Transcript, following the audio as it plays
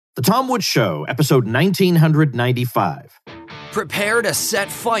The Tom Woods Show, episode 1995. Prepare to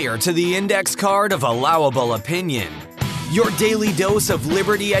set fire to the index card of allowable opinion. Your daily dose of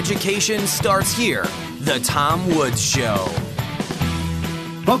liberty education starts here. The Tom Woods Show.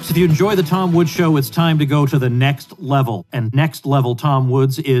 Folks, if you enjoy The Tom Woods Show, it's time to go to the next level. And next level Tom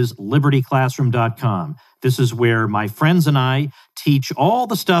Woods is libertyclassroom.com. This is where my friends and I teach all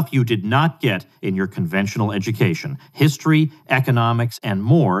the stuff you did not get in your conventional education. History, economics, and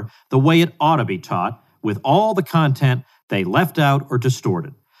more, the way it ought to be taught, with all the content they left out or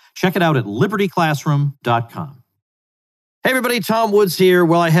distorted. Check it out at libertyclassroom.com. Hey everybody, Tom Woods here.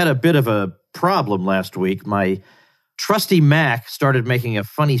 Well, I had a bit of a problem last week. My trusty Mac started making a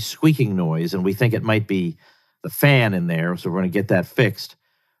funny squeaking noise, and we think it might be the fan in there, so we're going to get that fixed.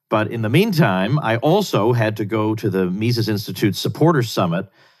 But in the meantime, I also had to go to the Mises Institute Supporters Summit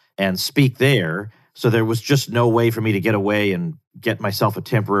and speak there, so there was just no way for me to get away and get myself a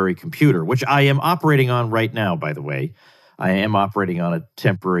temporary computer, which I am operating on right now, by the way. I am operating on a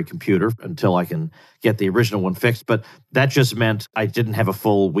temporary computer until I can get the original one fixed, but that just meant I didn't have a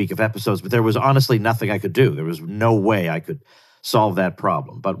full week of episodes, but there was honestly nothing I could do. There was no way I could solve that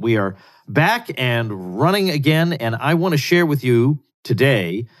problem. But we are back and running again, and I want to share with you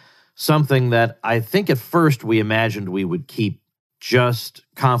today something that I think at first we imagined we would keep just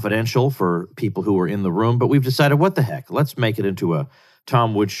confidential for people who were in the room, but we've decided, what the heck, let's make it into a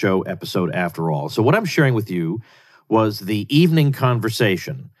Tom Woods Show episode after all. So what I'm sharing with you was the evening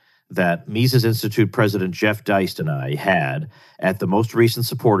conversation that Mises Institute President Jeff Deist and I had at the most recent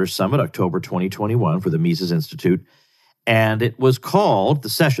Supporters Summit, October 2021, for the Mises Institute. And it was called, the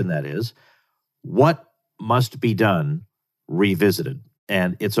session that is, What Must Be Done Revisited.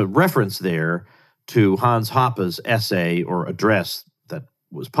 And it's a reference there to Hans Hoppe's essay or address that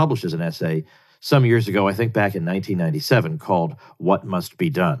was published as an essay some years ago, I think back in 1997, called What Must Be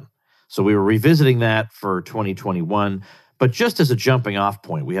Done. So we were revisiting that for 2021, but just as a jumping off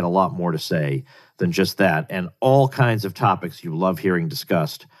point, we had a lot more to say than just that. And all kinds of topics you love hearing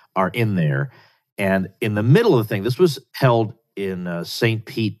discussed are in there. And in the middle of the thing, this was held in St.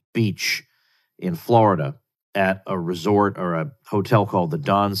 Pete Beach in Florida at a resort or a hotel called the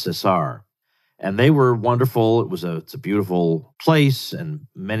Don Cesar. And they were wonderful. It's a beautiful place and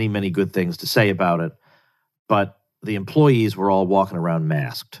many, many good things to say about it. But the employees were all walking around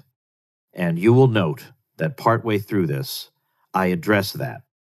masked. And you will note that partway through this, I addressed that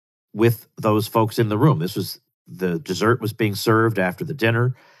with those folks in the room. The dessert was being served after the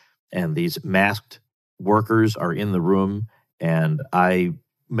dinner, and these masked workers are in the room, and I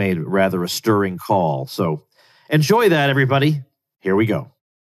made rather a stirring call. So enjoy that, everybody. Here we go.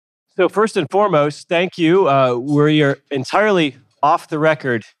 So first and foremost, thank you. We're entirely off the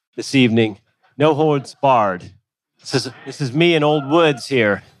record this evening. No holds barred. This is me and Old Woods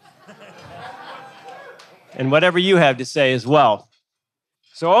here. And whatever you have to say as well.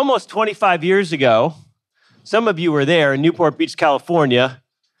 So almost 25 years ago, some of you were there in Newport Beach, California.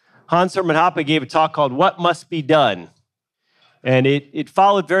 Hans Hermann Hoppe gave a talk called What Must Be Done? And it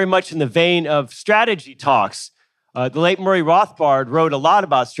followed very much in the vein of strategy talks. The late Murray Rothbard wrote a lot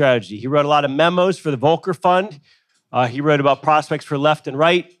about strategy. He wrote a lot of memos for the Volcker Fund. He wrote about prospects for left and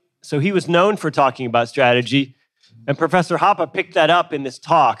right. So he was known for talking about strategy. And Professor Hoppe picked that up in this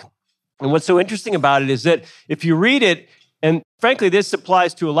talk. And what's so interesting about it is that if you read it, and frankly, this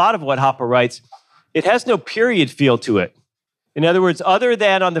applies to a lot of what Hoppe writes, it has no period feel to it. In other words, other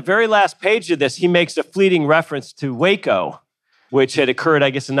than on the very last page of this, he makes a fleeting reference to Waco, which had occurred, I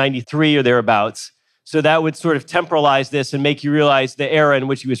guess, in 93 or thereabouts. So that would sort of temporalize this and make you realize the era in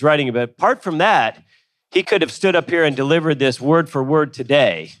which he was writing about. Apart from that, he could have stood up here and delivered this word for word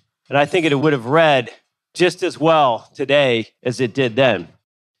today. And I think it would have read just as well today as it did then.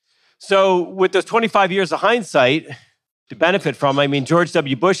 So with those 25 years of hindsight to benefit from, I mean, George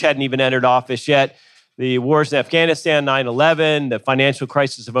W. Bush hadn't even entered office yet. The wars in Afghanistan, 9/11, the financial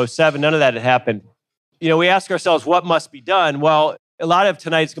crisis of 2007, none of that had happened. You know, we ask ourselves, what must be done? Well, a lot of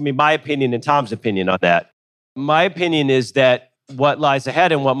tonight's going to be my opinion and Tom's opinion on that. My opinion is that what lies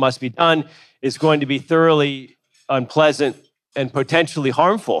ahead and what must be done is going to be thoroughly unpleasant and potentially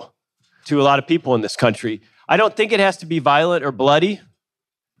harmful to a lot of people in this country. I don't think it has to be violent or bloody,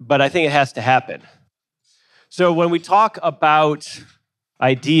 but I think it has to happen. So when we talk about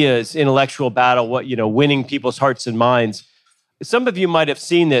ideas, intellectual battle, winning people's hearts and minds, some of you might have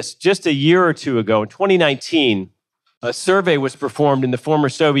seen this just a year or two ago. In 2019, a survey was performed in the former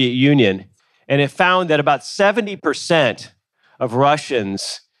Soviet Union, and it found that about 70% of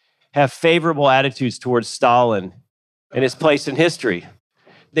Russians have favorable attitudes towards Stalin and his place in history.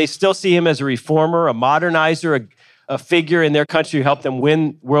 They still see him as a reformer, a modernizer, a figure in their country who helped them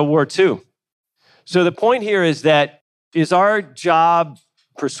win World War II. So the point here is that, is our job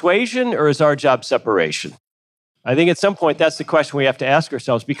persuasion or is our job separation? I think at some point that's the question we have to ask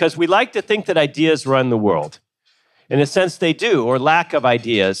ourselves, because we like to think that ideas run the world. In a sense, they do, or lack of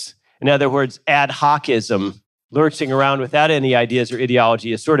ideas. In other words, ad hocism, lurching around without any ideas or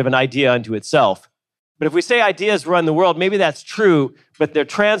ideology, is sort of an idea unto itself. But if we say ideas run the world, maybe that's true, but they're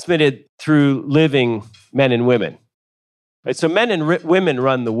transmitted through living men and women. Right? So men and women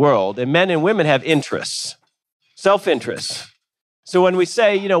run the world, and men and women have interests, self-interests. So when we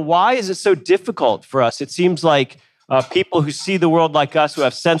say, why is it so difficult for us? It seems like people who see the world like us, who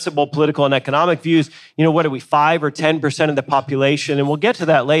have sensible political and economic views, what are we, 5 or 10% of the population? And we'll get to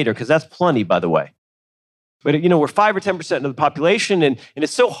that later, because that's plenty, by the way. But, we're 5 or 10% of the population, and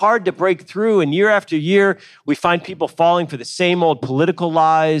it's so hard to break through. And year after year, we find people falling for the same old political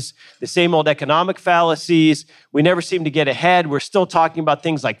lies, the same old economic fallacies. We never seem to get ahead. We're still talking about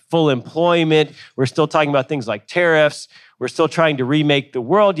things like full employment. We're still talking about things like tariffs. We're still trying to remake the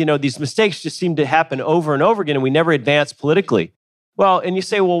world. These mistakes just seem to happen over and over again, and we never advance politically. Well, and you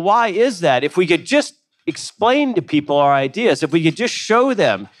say, well, why is that? If we could just explain to people our ideas, if we could just show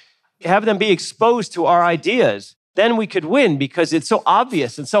them, have them be exposed to our ideas, then we could win, because it's so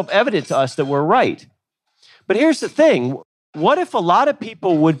obvious and self-evident to us that we're right. But here's the thing. What if a lot of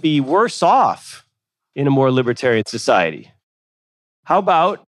people would be worse off in a more libertarian society? How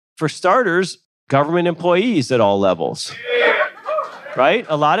about, for starters, government employees at all levels? Right?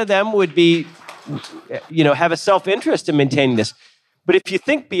 A lot of them would be, have a self-interest in maintaining this. But if you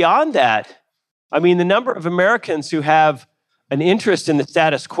think beyond that, the number of Americans who have an interest in the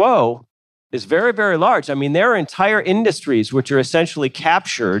status quo is very, very large. There are entire industries which are essentially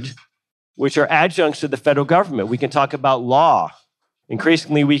captured, which are adjuncts to the federal government. We can talk about law.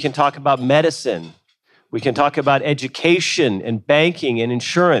 Increasingly, we can talk about medicine. We can talk about education and banking and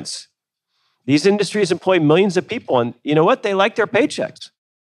insurance. These industries employ millions of people, and you know what? They like their paychecks.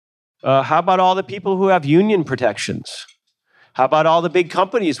 How about all the people who have union protections? How about all the big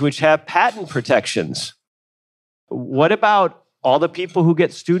companies which have patent protections? What about all the people who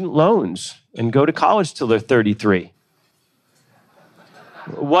get student loans and go to college till they're 33?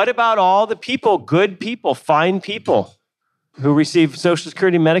 What about all the people, good people, fine people, who receive Social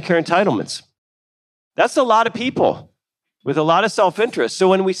Security and Medicare entitlements? That's a lot of people with a lot of self-interest. So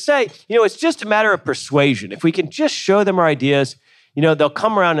when we say, it's just a matter of persuasion, if we can just show them our ideas, they'll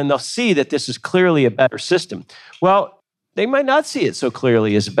come around and they'll see that this is clearly a better system. Well, they might not see it so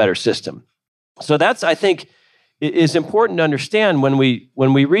clearly as a better system. So that's, I think, is important to understand when we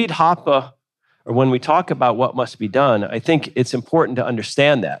read Hoppe, or when we talk about what must be done. I think it's important to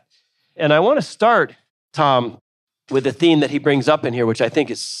understand that. And I want to start, Tom, with a theme that he brings up in here, which I think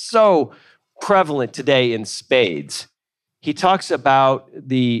is so prevalent today in spades. He talks about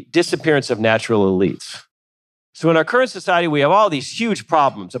the disappearance of natural elites. So in our current society, we have all these huge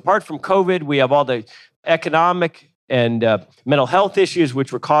problems. Apart from COVID, we have all the economic and mental health issues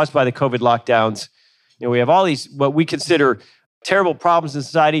which were caused by the COVID lockdowns. We have all these, what we consider terrible problems in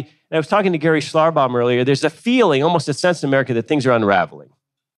society. And I was talking to Gary Schlarbaum earlier. There's a feeling, almost a sense in America, that things are unraveling,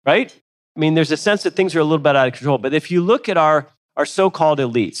 right? There's a sense that things are a little bit out of control. But if you look at our so-called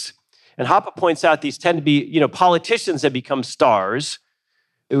elites, and Hoppe points out these tend to be, politicians that become stars,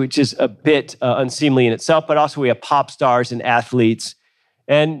 which is a bit unseemly in itself, but also we have pop stars and athletes.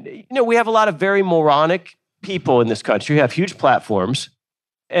 And, we have a lot of very moronic people in this country who have huge platforms.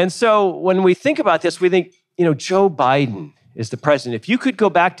 And so when we think about this, we think, Joe Biden is the president. If you could go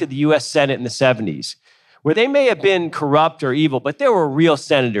back to the U.S. Senate in the 70s, where they may have been corrupt or evil, but there were real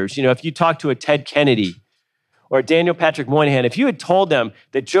senators. If you talk to a Ted Kennedy or Daniel Patrick Moynihan, if you had told them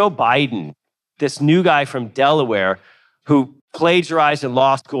that Joe Biden, this new guy from Delaware who plagiarized in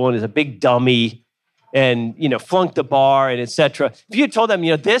law school and is a big dummy and, flunked the bar and et cetera, if you had told them,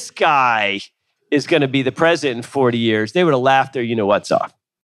 this guy is going to be the president in 40 years, they would have laughed their what's off.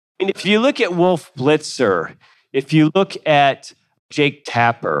 And if you look at Wolf Blitzer, if you look at Jake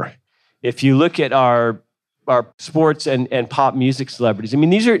Tapper, if you look at our sports and pop music celebrities,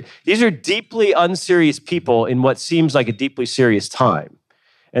 these are deeply unserious people in what seems like a deeply serious time.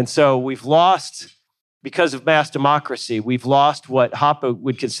 And so we've lost, because of mass democracy, we've lost what Hoppe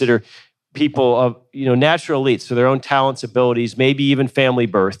would consider people of natural elites, so their own talents, abilities, maybe even family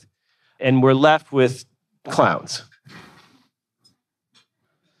birth, and we're left with clowns.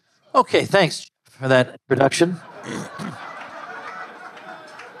 Okay, thanks for that introduction.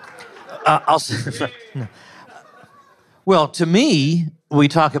 Well, to me, we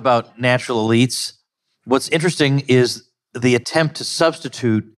talk about natural elites. What's interesting is the attempt to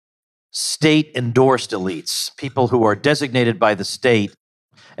substitute state-endorsed elites, people who are designated by the state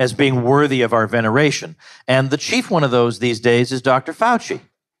as being worthy of our veneration. And the chief one of those these days is Dr. Fauci.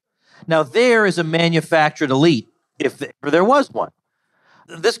 Now, there is a manufactured elite, if there was one.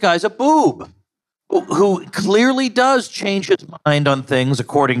 This guy's a boob who clearly does change his mind on things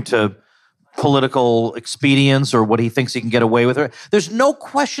according to political expedience or what he thinks he can get away with. There's no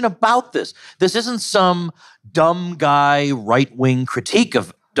question about this. This isn't some dumb guy right-wing critique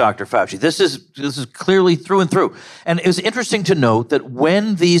of Dr. Fauci. This is clearly through and through. And it was interesting to note that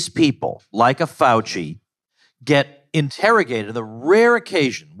when these people, like a Fauci, get interrogated, the rare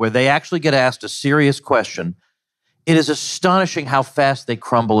occasion where they actually get asked a serious question, it is astonishing how fast they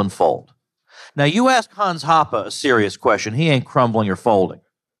crumble and fold. Now, you ask Hans Hoppe a serious question, he ain't crumbling or folding.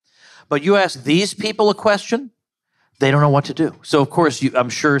 But you ask these people a question, they don't know what to do. So, of course, I'm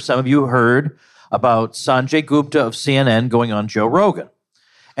sure some of you heard about Sanjay Gupta of CNN going on Joe Rogan.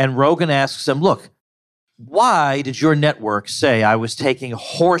 And Rogan asks him, look, why did your network say I was taking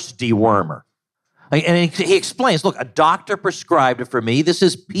horse dewormer? And he explains, look, a doctor prescribed it for me. This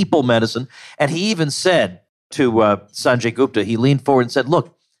is people medicine. And he even said to Sanjay Gupta, he leaned forward and said,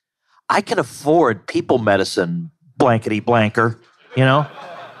 look, I can afford people medicine, blankety blanker, you know?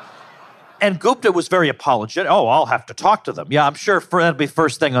 And Gupta was very apologetic. Oh, I'll have to talk to them. Yeah, I'm sure that'll be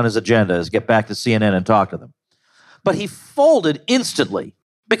first thing on his agenda is get back to CNN and talk to them. But he folded instantly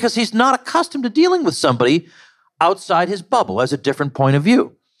because he's not accustomed to dealing with somebody outside his bubble, has a different point of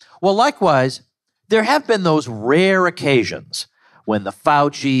view. Well, likewise, there have been those rare occasions when the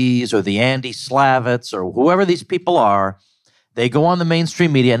Faucis or the Andy Slavits or whoever these people are, they go on the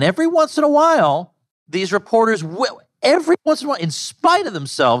mainstream media, and every once in a while, these reporters will, every once in a while, in spite of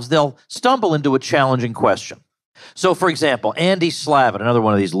themselves, they'll stumble into a challenging question. So, for example, Andy Slavitt, another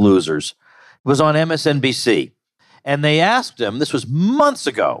one of these losers, was on MSNBC, and they asked him, this was months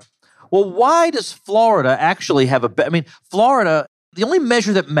ago, well, why does Florida actually have Florida, the only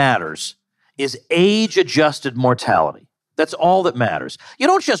measure that matters is age-adjusted mortality. That's all that matters. You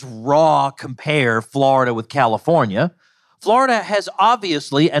don't just raw compare Florida with California. Florida has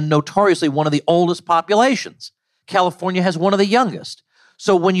obviously and notoriously one of the oldest populations. California has one of the youngest.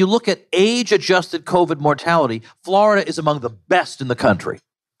 So when you look at age-adjusted COVID mortality, Florida is among the best in the country.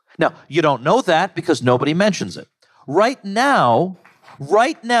 Now, you don't know that because nobody mentions it. Right now,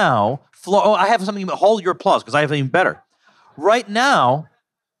 I have something, hold your applause because I have something better. Right now,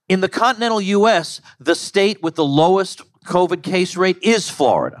 in the continental U.S., the state with the lowest COVID case rate is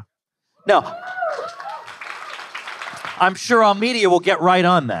Florida. Now, I'm sure our media will get right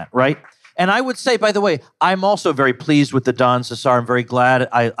on that, right? And I would say, by the way, I'm also very pleased with the Don Cesar. I'm very glad.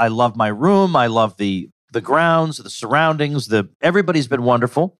 I love my room. I love the grounds, the surroundings. Everybody's been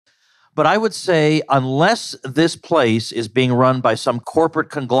wonderful. But I would say unless this place is being run by some corporate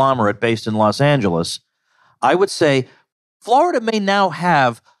conglomerate based in Los Angeles, I would say Florida may now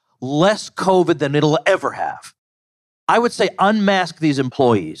have less COVID than it'll ever have. I would say unmask these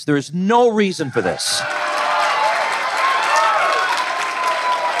employees. There is no reason for this.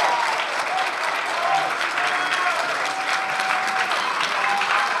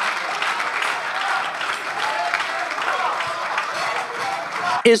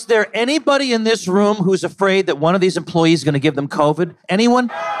 Is there anybody in this room who's afraid that one of these employees is going to give them COVID?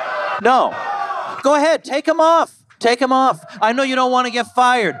 Anyone? No. Go ahead, take them off. Take them off. I know you don't want to get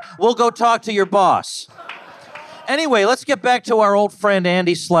fired. We'll go talk to your boss. Anyway, let's get back to our old friend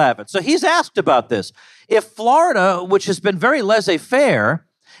Andy Slavitt. So he's asked about this. If Florida, which has been very laissez-faire,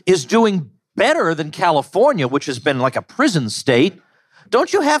 is doing better than California, which has been like a prison state,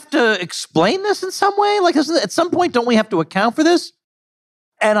 don't you have to explain this in some way? Like, at some point, don't we have to account for this?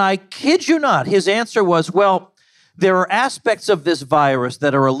 And I kid you not, his answer was, well, there are aspects of this virus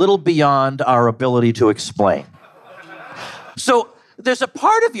that are a little beyond our ability to explain. So there's a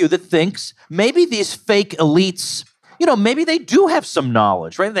part of you that thinks maybe these fake elites, maybe they do have some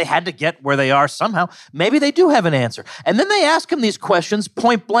knowledge, right? They had to get where they are somehow. Maybe they do have an answer. And then they ask him these questions,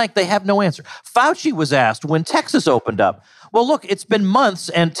 point blank, they have no answer. Fauci was asked when Texas opened up, well, look, it's been months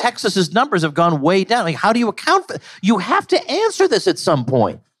and Texas's numbers have gone way down. Like, how do you account for it? You have to answer this at some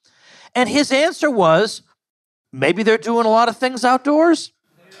point. And his answer was, maybe they're doing a lot of things outdoors.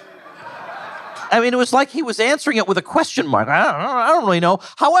 I mean, it was like he was answering it with a question mark. I don't really know.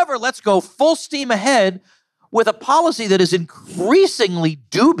 However, let's go full steam ahead with a policy that is increasingly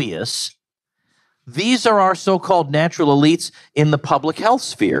dubious. These are our so-called natural elites in the public health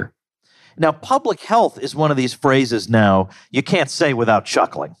sphere. Now, public health is one of these phrases now you can't say without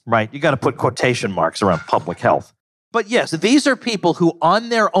chuckling, right? You got to put quotation marks around public health. But yes, these are people who on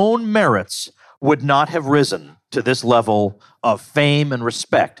their own merits would not have risen to this level of fame and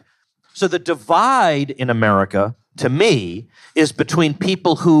respect. So the divide in America, to me, is between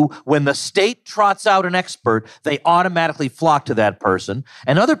people who, when the state trots out an expert, they automatically flock to that person,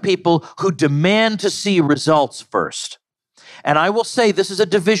 and other people who demand to see results first. And I will say this is a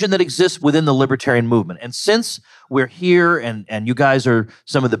division that exists within the libertarian movement. And since we're here and you guys are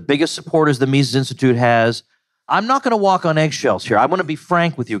some of the biggest supporters the Mises Institute has, I'm not going to walk on eggshells here. I want to be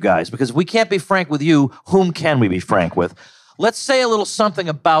frank with you guys, because if we can't be frank with you, whom can we be frank with? Let's say a little something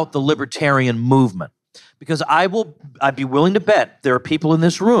about the libertarian movement, because I'd be willing to bet there are people in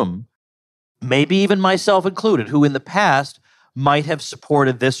this room, maybe even myself included, who in the past might have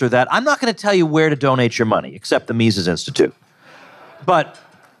supported this or that. I'm not going to tell you where to donate your money, except the Mises Institute. But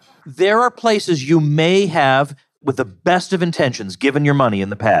there are places you may have, with the best of intentions, given your money in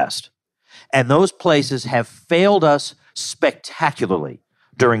the past. And those places have failed us spectacularly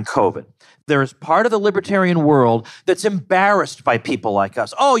during COVID. There is part of the libertarian world that's embarrassed by people like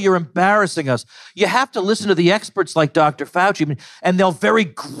us. Oh, you're embarrassing us. You have to listen to the experts like Dr. Fauci, and they'll very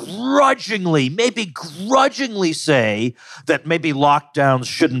grudgingly, maybe grudgingly say that maybe lockdowns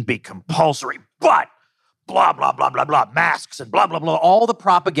shouldn't be compulsory, but blah, blah, blah, blah, blah, masks and blah, blah, blah, all the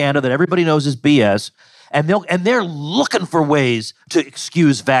propaganda that everybody knows is BS. And they're looking for ways to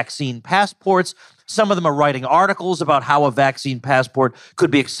excuse vaccine passports. Some of them are writing articles about how a vaccine passport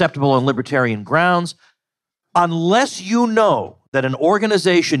could be acceptable on libertarian grounds. Unless you know that an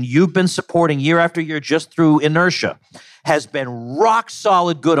organization you've been supporting year after year just through inertia has been rock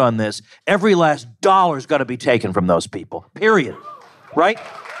solid good on this, every last dollar's got to be taken from those people, period. Right?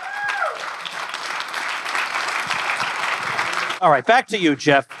 All right, back to you,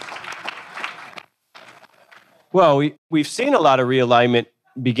 Jeff. Well, we've seen a lot of realignment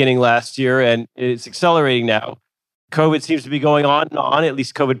beginning last year, and it's accelerating now. COVID seems to be going on and on, at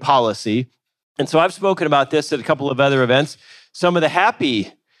least COVID policy. And so I've spoken about this at a couple of other events. Some of the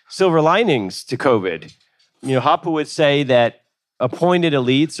happy silver linings to COVID. Hoppe would say that appointed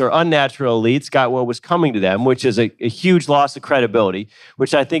elites or unnatural elites got what was coming to them, which is a huge loss of credibility,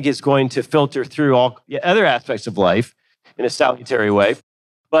 which I think is going to filter through all other aspects of life in a salutary way.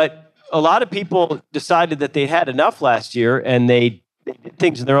 But a lot of people decided that they had enough last year, and they did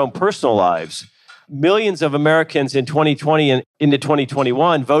things in their own personal lives. Millions of Americans in 2020 and into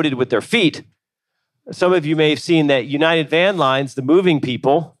 2021 voted with their feet. Some of you may have seen that United Van Lines, the moving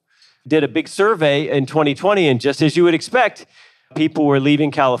people, did a big survey in 2020, and just as you would expect, people were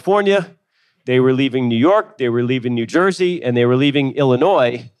leaving California, they were leaving New York, they were leaving New Jersey, and they were leaving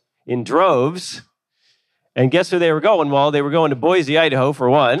Illinois in droves. And guess where they were going? Well, they were going to Boise, Idaho, for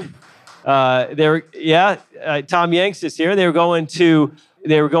one. Tom Yanks is here. They were going to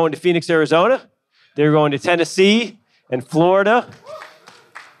Phoenix, Arizona. They were going to Tennessee and Florida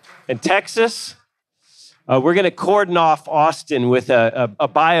and Texas. We're going to cordon off Austin with a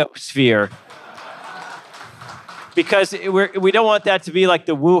biosphere because we don't want that to be like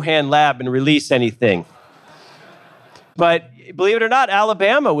the Wuhan lab and release anything. But believe it or not,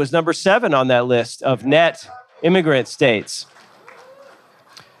 Alabama was number 7 on that list of net immigrant states.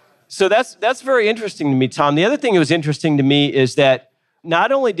 So that's very interesting to me, Tom. The other thing that was interesting to me is that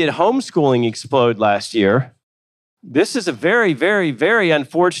not only did homeschooling explode last year, this is a very, very, very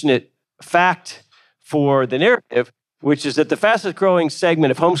unfortunate fact for the narrative, which is that the fastest growing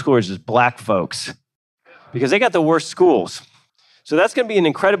segment of homeschoolers is black folks because they got the worst schools. So that's going to be an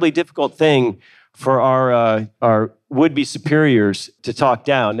incredibly difficult thing for our would-be superiors to talk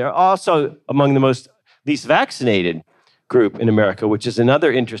down. They're also among the least vaccinated group in America, which is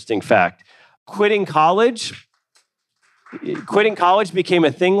another interesting fact. Quitting college became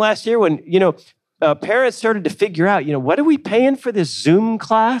a thing last year when, parents started to figure out, what are we paying for this Zoom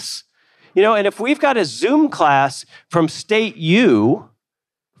class? And if we've got a Zoom class from State U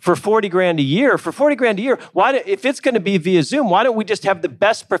for $40,000 a year, if it's going to be via Zoom, why don't we just have the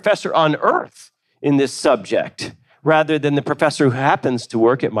best professor on earth in this subject rather than the professor who happens to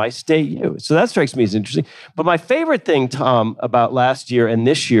work at my State U? So that strikes me as interesting. But my favorite thing, Tom, about last year and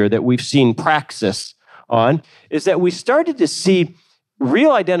this year that we've seen praxis on is that we started to see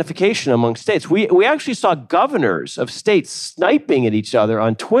real identification among states. We actually saw governors of states sniping at each other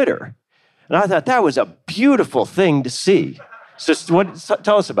on Twitter. And I thought that was a beautiful thing to see. So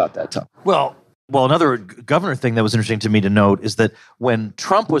tell us about that, Tom. Well, another governor thing that was interesting to me to note is that when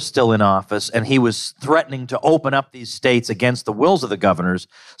Trump was still in office and he was threatening to open up these states against the wills of the governors,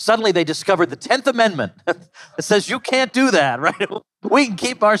 suddenly they discovered the 10th Amendment that says you can't do that, right? We can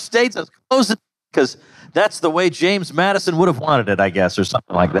keep our states as close because that's the way James Madison would have wanted it, I guess, or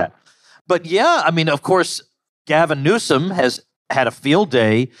something like that. But yeah, of course, Gavin Newsom has had a field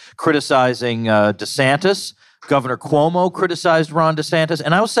day criticizing DeSantis, Governor Cuomo criticized Ron DeSantis.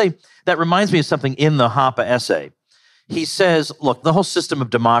 And I will say that reminds me of something in the Hoppe essay. He says, look, the whole system of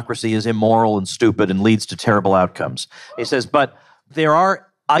democracy is immoral and stupid and leads to terrible outcomes. He says, but there are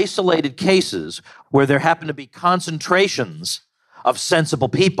isolated cases where there happen to be concentrations of sensible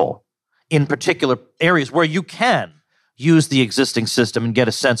people in particular areas where you can use the existing system and get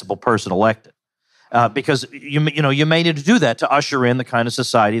a sensible person elected. Because you may need to do that to usher in the kind of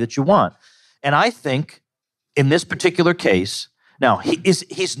society that you want. And I think in this particular case, now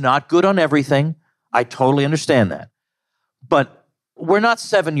he's not good on everything. I totally understand that. But we're not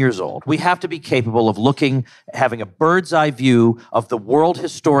 7 years old. We have to be capable of having a bird's eye view of the world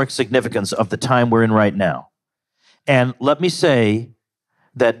historic significance of the time we're in right now. And let me say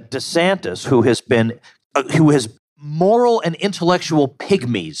that DeSantis, who has moral and intellectual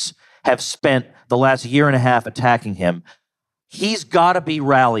pygmies have spent the last year and a half attacking him, he's got to be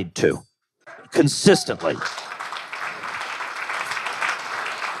rallied to consistently.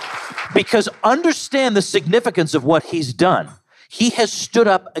 Because understand the significance of what he's done. He has stood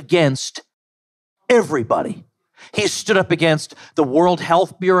up against everybody. He's stood up against the World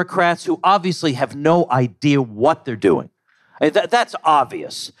Health bureaucrats who obviously have no idea what they're doing. That's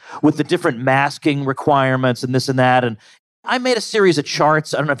obvious with the different masking requirements and this and that. And I made a series of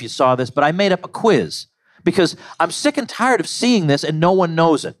charts. I don't know if you saw this, but I made up a quiz because I'm sick and tired of seeing this and no one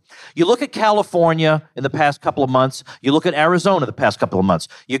knows it. You look at California in the past couple of months. You look at Arizona the past couple of months.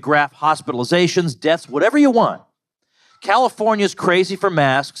 You graph hospitalizations, deaths, whatever you want. California's crazy for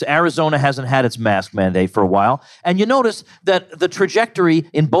masks. Arizona hasn't had its mask mandate for a while. And you notice that the trajectory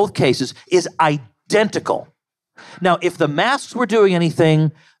in both cases is identical. Now, if the masks were doing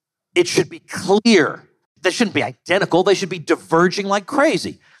anything, it should be clear. They shouldn't be identical. They should be diverging like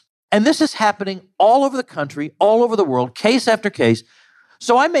crazy. And this is happening all over the country, all over the world, case after case.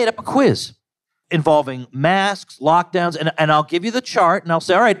 So I made up a quiz involving masks, lockdowns, and I'll give you the chart, and I'll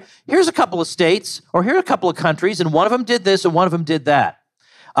say, all right, here's a couple of states, or here are a couple of countries, and one of them did this, and one of them did that.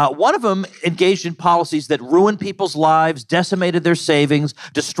 One of them engaged in policies that ruined people's lives, decimated their savings,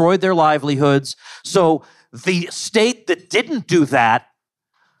 destroyed their livelihoods. So the state that didn't do that,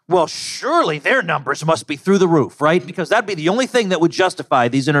 well, surely their numbers must be through the roof, right? Because that'd be the only thing that would justify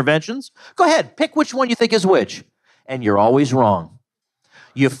these interventions. Go ahead, pick which one you think is which. And you're always wrong.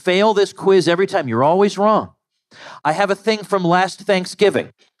 You fail this quiz every time. You're always wrong. I have a thing from last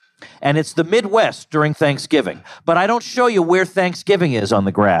Thanksgiving, and it's the Midwest during Thanksgiving. But I don't show you where Thanksgiving is on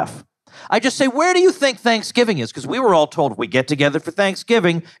the graph. I just say, where do you think Thanksgiving is? Because we were all told if we get together for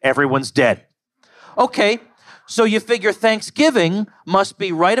Thanksgiving, everyone's dead. Okay, so you figure Thanksgiving must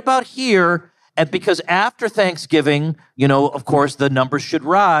be right about here, and because after Thanksgiving, of course, the numbers should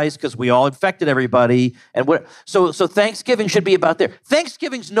rise because we all infected everybody. So Thanksgiving should be about there.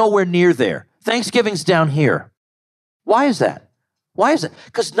 Thanksgiving's nowhere near there. Thanksgiving's down here. Why is that? Why is it?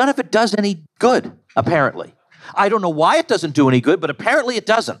 Because none of it does any good, apparently. I don't know why it doesn't do any good, but apparently it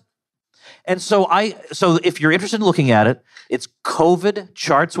doesn't. And so if you're interested in looking at it, it's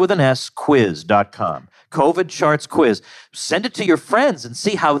covidchartswithans.quiz.com. COVID charts quiz. Send it to your friends and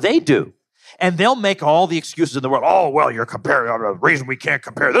see how they do. And they'll make all the excuses in the world. Oh, well, you're comparing. The reason we can't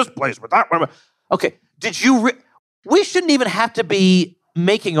compare this place with that one. Okay, we shouldn't even have to be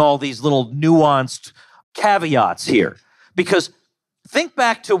making all these little nuanced caveats here. Because think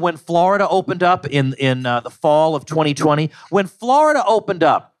back to when Florida opened up in the fall of 2020. When Florida opened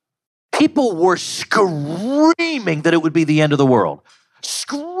up, people were screaming that it would be the end of the world.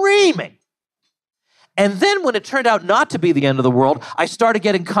 Screaming. And then when it turned out not to be the end of the world, I started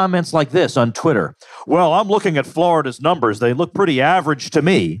getting comments like this on Twitter. Well, I'm looking at Florida's numbers. They look pretty average to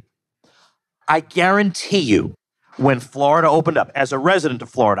me. I guarantee you, when Florida opened up, as a resident of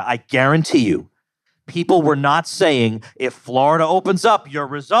Florida, I guarantee you, people were not saying, if Florida opens up, your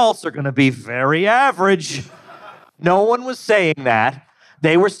results are going to be very average. No one was saying that.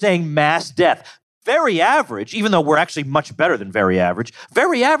 They were saying mass death. Very average, even though we're actually much better than very average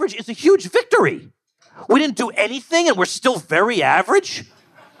is a huge victory. We didn't do anything and we're still very average?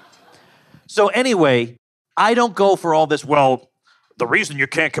 So anyway, I don't go for all this, well, the reason you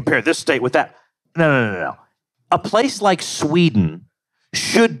can't compare this state with that. No. A place like Sweden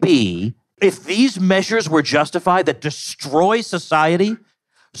should be, if these measures were justified that destroy society,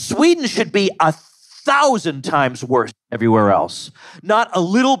 Sweden should be 1,000 times worse than everywhere else. Not a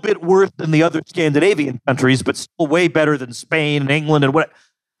little bit worse than the other Scandinavian countries, but still way better than Spain and England and what.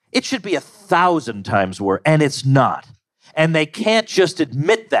 It should be 1,000 times worse, and it's not. And they can't just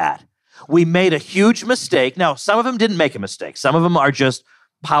admit that. We made a huge mistake. Now, some of them didn't make a mistake. Some of them are just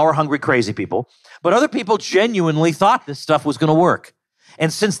power-hungry, crazy people. But other people genuinely thought this stuff was going to work.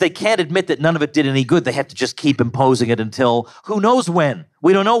 And since they can't admit that none of it did any good, they have to just keep imposing it until who knows when.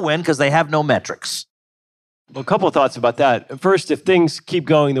 We don't know when because they have no metrics. Well, a couple of thoughts about that. First, if things keep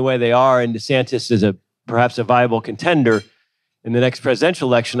going the way they are and DeSantis is perhaps a viable contender in the next presidential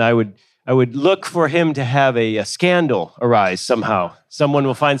election, I would look for him to have a scandal arise somehow. Someone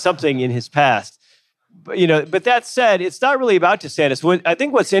will find something in his past. But that said, it's not really about DeSantis. I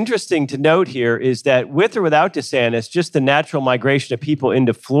think what's interesting to note here is that with or without DeSantis, just the natural migration of people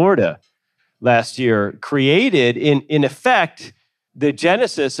into Florida last year created, in effect, the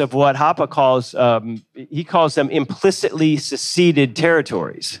genesis of what Hoppe calls, he calls them implicitly seceded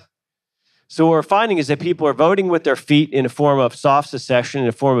territories. So what we're finding is that people are voting with their feet in a form of soft secession, in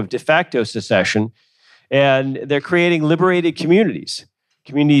a form of de facto secession, and they're creating liberated communities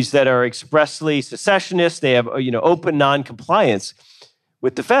that are expressly secessionist. They have, open non-compliance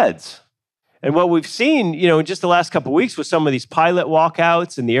with the feds. And what we've seen, in just the last couple of weeks with some of these pilot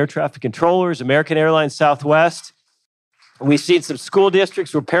walkouts and the air traffic controllers, American Airlines, Southwest, we've seen some school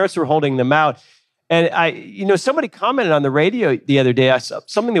districts where parents were holding them out. And somebody commented on the radio the other day, I saw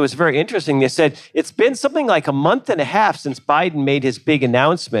something that was very interesting. They said, it's been something like a month and a half since Biden made his big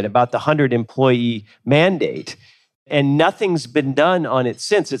announcement about the 100-employee mandate, and nothing's been done on it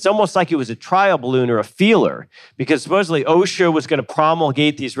since. It's almost like it was a trial balloon or a feeler, because supposedly OSHA was going to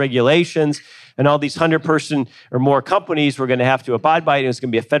promulgate these regulations, and all these 100-person or more companies were going to have to abide by it, and it was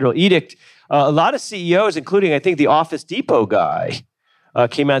going to be a federal edict. A lot of CEOs, including, I think, the Office Depot guy,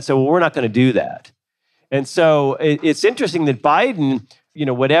 came out and said, well, we're not going to do that. And so it's interesting that Biden,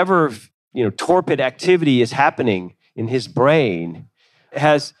 whatever, torpid activity is happening in his brain,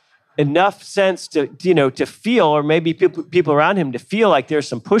 has enough sense to feel, or maybe people around him to feel like there's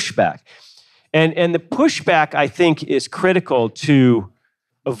some pushback. And the pushback, I think, is critical to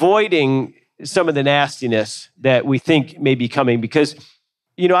avoiding some of the nastiness that we think may be coming. Because,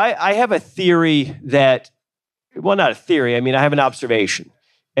 I have a theory that, well, not a theory, I have an observation.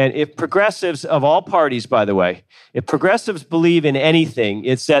 And if progressives of all parties, by the way, if progressives believe in anything,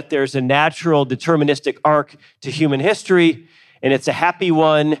 it's that there's a natural deterministic arc to human history, and it's a happy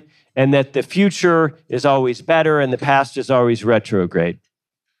one, and that the future is always better and the past is always retrograde.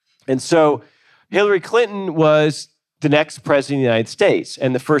 And so Hillary Clinton was the next president of the United States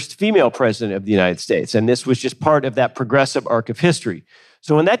and the first female president of the United States. And this was just part of that progressive arc of history.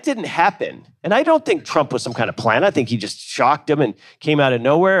 So when that didn't happen, and I don't think Trump was some kind of plan, I think he just shocked them and came out of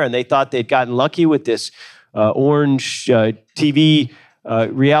nowhere, and they thought they'd gotten lucky with this orange TV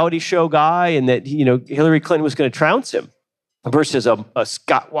reality show guy, and that Hillary Clinton was going to trounce him versus a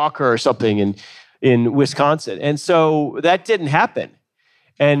Scott Walker or something in Wisconsin. And so that didn't happen.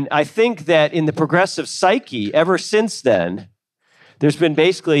 And I think that in the progressive psyche, ever since then, there's been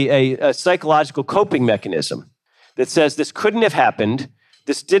basically a psychological coping mechanism that says this couldn't have happened.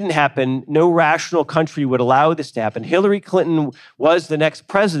 This didn't happen. No rational country would allow this to happen. Hillary Clinton was the next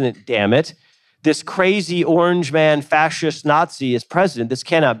president, damn it. This crazy orange man, fascist Nazi is president. This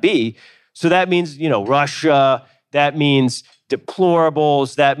cannot be. So that means, Russia. That means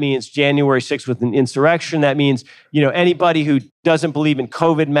deplorables. That means January 6th with an insurrection. That means, anybody who doesn't believe in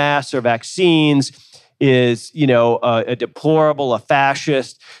COVID masks or vaccines is, a deplorable, a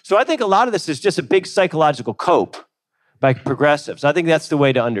fascist. So I think a lot of this is just a big psychological cope by progressives. I think that's the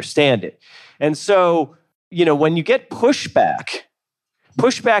way to understand it. And so, when you get pushback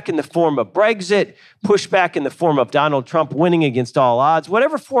in the form of Brexit, pushback in the form of Donald Trump winning against all odds,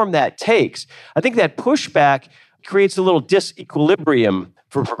 whatever form that takes, I think that pushback creates a little disequilibrium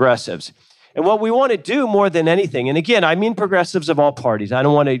for progressives. And what we want to do more than anything, and again, I mean progressives of all parties. I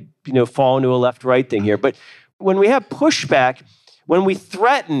don't want to, fall into a left-right thing here. But when we have pushback, when we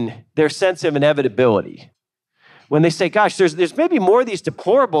threaten their sense of inevitability, when they say, gosh, there's maybe more of these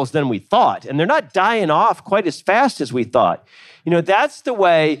deplorables than we thought, and they're not dying off quite as fast as we thought. That's the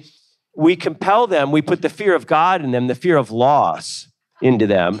way we compel them. We put the fear of God in them, the fear of loss into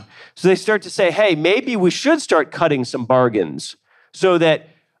them. So they start to say, hey, maybe we should start cutting some bargains so that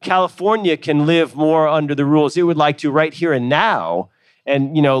California can live more under the rules it would like to right here and now,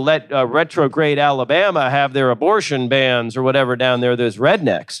 and let retrograde Alabama have their abortion bans or whatever down there, those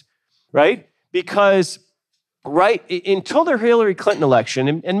rednecks, right? Because until the Hillary Clinton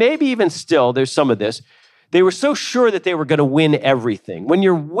election, and maybe even still, there's some of this, they were so sure that they were going to win everything. When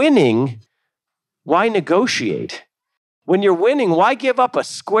you're winning, why negotiate? When you're winning, why give up a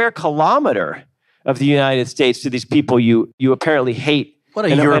square kilometer of the United States to these people you apparently hate? What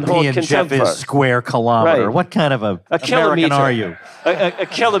a European Jeff is square kilometer. Right. What kind of a American are you? A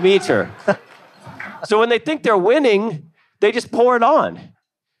kilometer. So when they think they're winning, they just pour it on.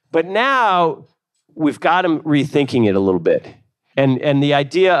 But now we've got them rethinking it a little bit. And the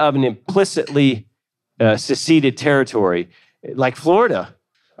idea of an implicitly seceded territory like Florida,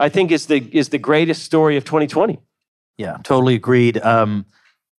 I think is the greatest story of 2020. Yeah, totally agreed.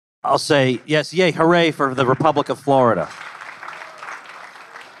 I'll say, yes, yay, hooray for the Republic of Florida.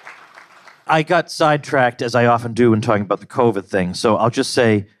 I got sidetracked, as I often do, when talking about the COVID thing. So I'll just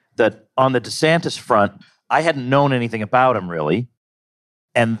say that on the DeSantis front, I hadn't known anything about him, really.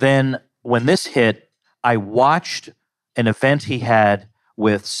 And then when this hit, I watched an event he had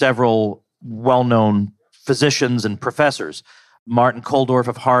with several well-known physicians and professors, Martin Kulldorff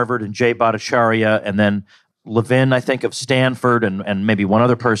of Harvard and Jay Bhattacharya, and then Levin, I think, of Stanford, and maybe one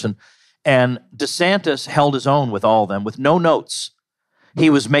other person. And DeSantis held his own with all of them with no notes. He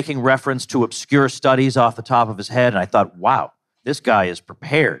was making reference to obscure studies off the top of his head, and I thought, wow, this guy is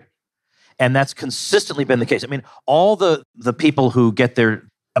prepared. And that's consistently been the case. I mean, all the people who get their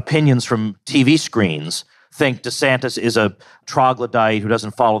opinions from TV screens think DeSantis is a troglodyte who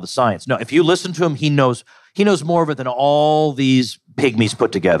doesn't follow the science. No, if you listen to him, he knows more of it than all these pygmies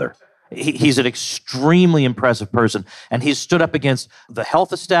put together. He's an extremely impressive person, and he's stood up against the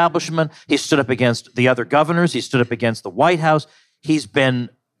health establishment. He's stood up against the other governors. He's stood up against the White House. He's been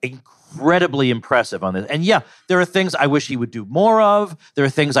incredibly impressive on this. And yeah, there are things I wish he would do more of. There are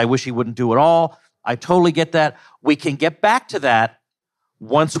things I wish he wouldn't do at all. I totally get that. We can get back to that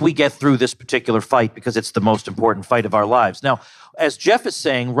once we get through this particular fight, because it's the most important fight of our lives. Now, as Jeff is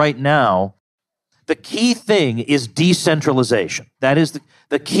saying right now, the key thing is decentralization. That is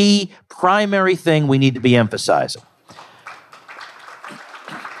the key primary thing we need to be emphasizing.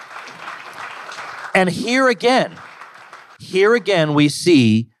 And here again, we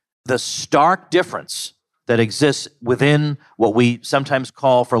see the stark difference that exists within what we sometimes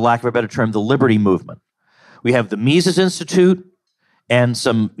call, for lack of a better term, the liberty movement. We have the Mises Institute and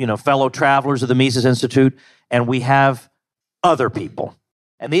some, fellow travelers of the Mises Institute, and we have other people.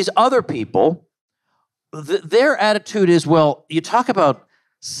 And these other people, their attitude is, well, you talk about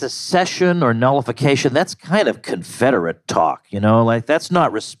secession or nullification, that's kind of Confederate talk, like that's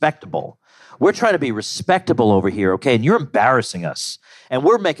not respectable. We're trying to be respectable over here, okay? And you're embarrassing us. And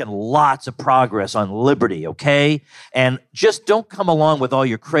we're making lots of progress on liberty, okay? And just don't come along with all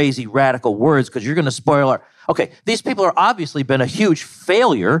your crazy radical words, because you're going to spoil our... Okay, these people are obviously been a huge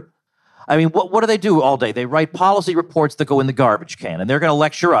failure. I mean, what do they do all day? They write policy reports that go in the garbage can, and they're going to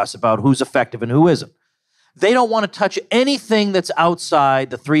lecture us about who's effective and who isn't. They don't want to touch anything that's outside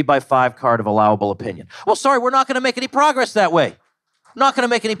the 3x5 card of allowable opinion. Well, sorry, we're not going to make any progress that way. Not going to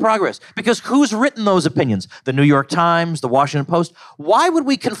make any progress, because who's written those opinions? The New York Times, the Washington Post. Why would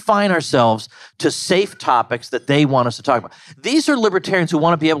we confine ourselves to safe topics that they want us to talk about? These are libertarians who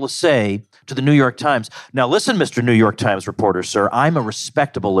want to be able to say to the New York Times, now listen, Mr. New York Times reporter, sir, I'm a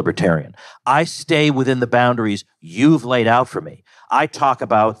respectable libertarian. I stay within the boundaries you've laid out for me. I talk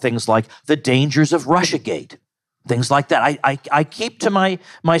about things like the dangers of Russiagate. Things like that. I keep to my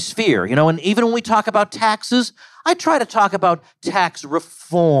sphere, and even when we talk about taxes, I try to talk about tax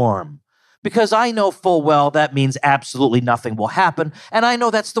reform, because I know full well that means absolutely nothing will happen, and I know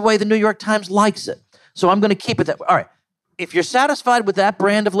that's the way the New York Times likes it. So I'm going to keep it that way. All right. If you're satisfied with that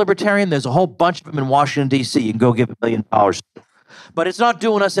brand of libertarian, there's a whole bunch of them in Washington, D.C. You can go give $1 million. But it's not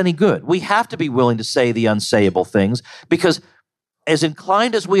doing us any good. We have to be willing to say the unsayable things, because as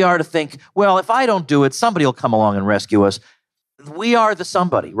inclined as we are to think, well, if I don't do it, somebody will come along and rescue us. We are the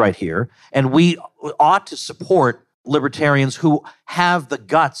somebody right here, and we ought to support libertarians who have the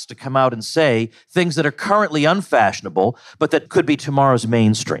guts to come out and say things that are currently unfashionable, but that could be tomorrow's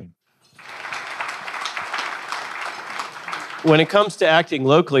mainstream. When it comes to acting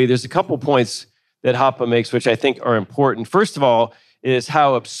locally, there's a couple points that Hoppe makes which I think are important. First of all is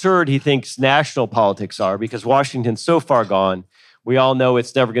how absurd he thinks national politics are, because Washington's so far gone. We all know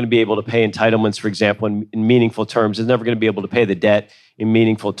it's never going to be able to pay entitlements, for example, in meaningful terms. It's never going to be able to pay the debt in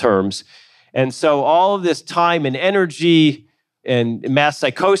meaningful terms. And so all of this time and energy and mass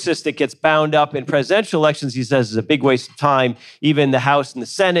psychosis that gets bound up in presidential elections, he says, is a big waste of time. Even the House and the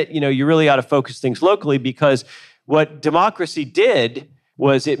Senate, you really ought to focus things locally, because what democracy did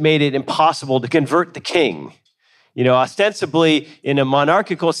was it made it impossible to convert the king. Ostensibly in a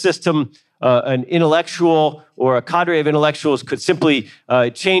monarchical system, an intellectual or a cadre of intellectuals could simply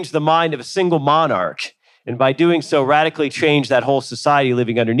change the mind of a single monarch, and by doing so, radically change that whole society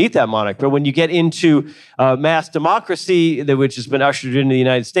living underneath that monarch. But when you get into mass democracy, which has been ushered into the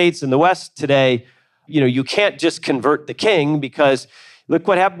United States and the West today, you can't just convert the king, because look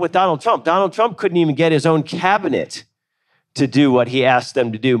what happened with Donald Trump. Donald Trump couldn't even get his own cabinet to do what he asked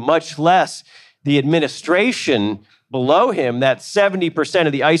them to do, much less the administration below him, that 70%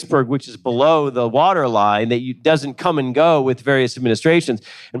 of the iceberg, which is below the water line, that doesn't come and go with various administrations,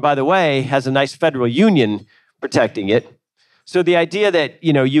 and by the way, has a nice federal union protecting it. So the idea that,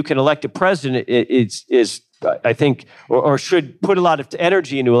 you can elect a president is I think, or should put a lot of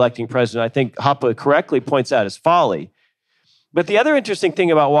energy into electing president, I think Hoppe correctly points out as folly. But the other interesting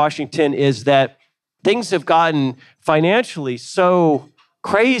thing about Washington is that things have gotten financially so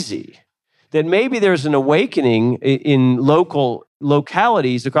crazy that maybe there's an awakening in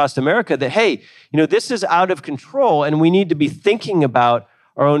localities across America that, hey, this is out of control and we need to be thinking about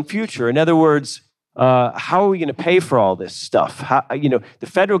our own future. In other words, how are we going to pay for all this stuff? The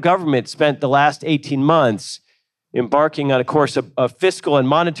federal government spent the last 18 months embarking on a course of fiscal and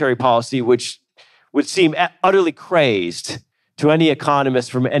monetary policy, which would seem utterly crazed to any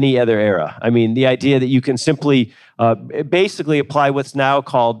economist from any other era. I mean, the idea that you can simply basically apply what's now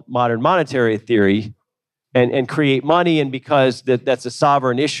called modern monetary theory and create money, and because that's a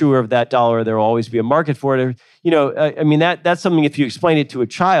sovereign issuer of that dollar, there will always be a market for it. That's something, if you explain it to a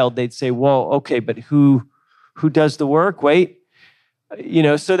child, they'd say, well, okay, but who does the work? Wait.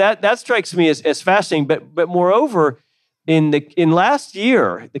 So that strikes me as fascinating. But moreover, in last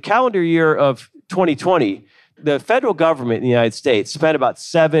year, the calendar year of 2020, the federal government in the United States spent about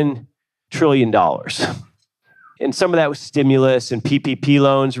 $7 trillion. And some of that was stimulus and PPP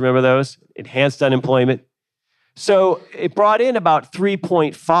loans, remember those? Enhanced unemployment. So it brought in about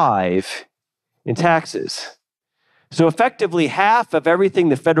 3.5 in taxes. So effectively, half of everything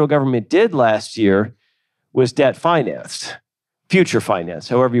the federal government did last year was debt financed, future finance,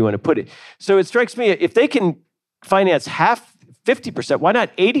 however you want to put it. So it strikes me, if they can finance half, 50%, why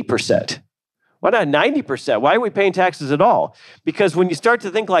not 80%? Why not 90%? Why are we paying taxes at all? Because when you start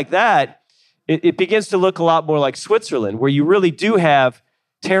to think like that, it begins to look a lot more like Switzerland, where you really do have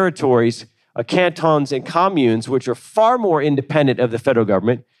territories, cantons and communes, which are far more independent of the federal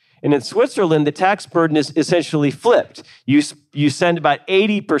government. And in Switzerland, the tax burden is essentially flipped. You send about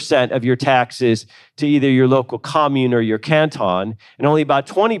 80% of your taxes to either your local commune or your canton, and only about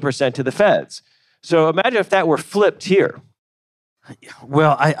 20% to the feds. So imagine if that were flipped here.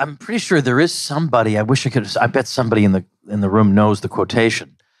 Well, I'm pretty sure there is somebody. I bet somebody in the room knows the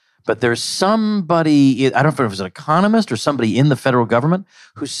quotation. But there's somebody, I don't know if it was an economist or somebody in the federal government,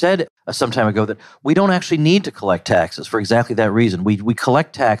 who said some time ago that we don't actually need to collect taxes for exactly that reason. We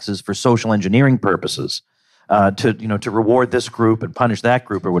collect taxes for social engineering purposes, to reward this group and punish that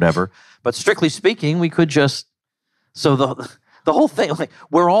group or whatever. But strictly speaking, we could just, so the whole thing, like,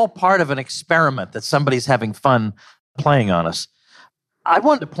 we're all part of an experiment that somebody's having fun playing on us. I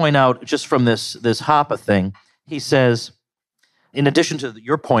wanted to point out, just from this Hoppe thing, he says, in addition to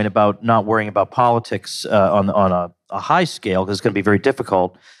your point about not worrying about politics on a high scale, because it's going to be very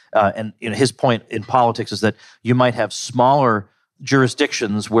difficult, and his point in politics is that you might have smaller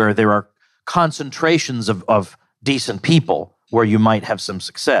jurisdictions where there are concentrations of decent people where you might have some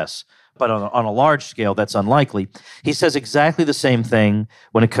success. But on a large scale, that's unlikely. He says exactly the same thing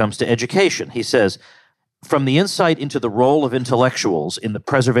when it comes to education. He says, from the insight into the role of intellectuals in the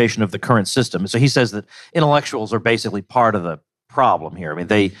preservation of the current system. So he says that intellectuals are basically part of the problem here. I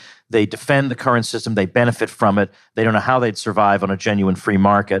mean, they defend the current system, they benefit from it, they don't know how they'd survive on a genuine free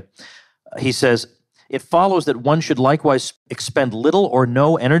market. He says, it follows that one should likewise expend little or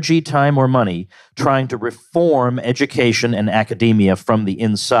no energy, time, or money trying to reform education and academia from the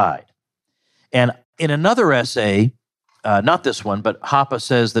inside. And in another essay, not this one, but Hoppe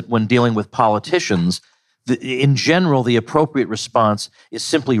says that when dealing with politicians, in general, the appropriate response is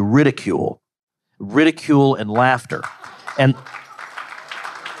simply ridicule and laughter.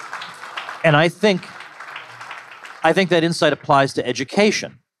 And I think that insight applies to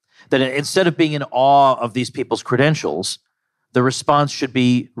education, that instead of being in awe of these people's credentials, the response should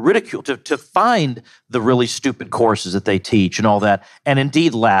be ridicule, to find the really stupid courses that they teach and all that, and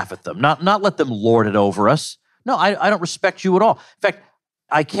indeed laugh at them, not let them lord it over us. No, I don't respect you at all. In fact,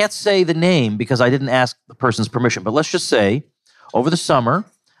 I can't say the name because I didn't ask the person's permission, but let's just say over the summer,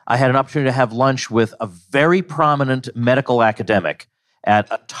 I had an opportunity to have lunch with a very prominent medical academic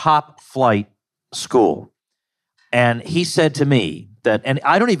at a top flight school. And he said to me that, and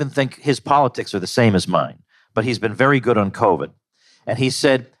I don't even think his politics are the same as mine, but he's been very good on COVID. And he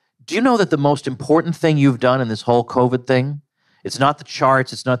said, do you know that the most important thing you've done in this whole COVID thing, it's not the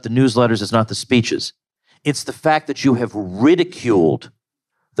charts, it's not the newsletters, it's not the speeches. It's the fact that you have ridiculed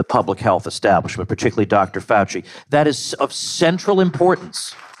the public health establishment, particularly Dr. Fauci. That is of central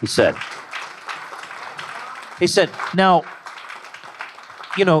importance, he said. He said, now,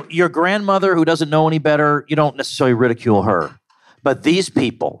 your grandmother who doesn't know any better, you don't necessarily ridicule her. But these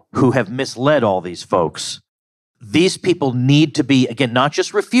people who have misled all these folks, these people need to be, again, not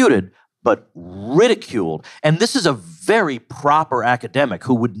just refuted, but ridiculed. And this is a very proper academic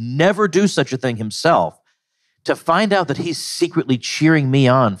who would never do such a thing himself. To find out that he's secretly cheering me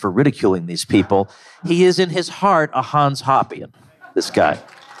on for ridiculing these people, he is in his heart a Hans Hoppian, this guy.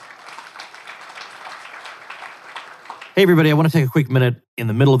 Hey, everybody, I want to take a quick minute in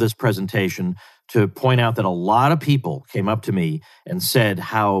the middle of this presentation to point out that a lot of people came up to me and said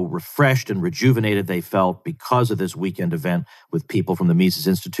how refreshed and rejuvenated they felt because of this weekend event with people from the Mises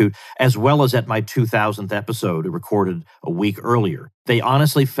Institute, as well as at my 2000th episode recorded a week earlier. They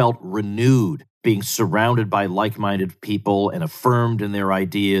honestly felt renewed, being surrounded by like-minded people and affirmed in their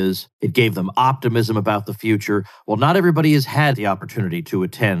ideas. It gave them optimism about the future. Well, not everybody has had the opportunity to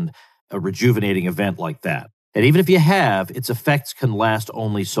attend a rejuvenating event like that. And even if you have, its effects can last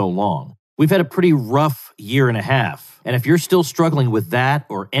only so long. We've had a pretty rough year and a half. And if you're still struggling with that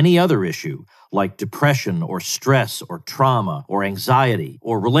or any other issue, like depression or stress or trauma or anxiety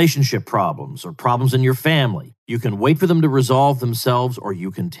or relationship problems or problems in your family, you can wait for them to resolve themselves or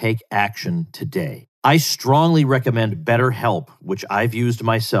you can take action today. I strongly recommend BetterHelp, which I've used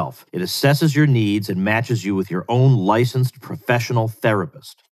myself. It assesses your needs and matches you with your own licensed professional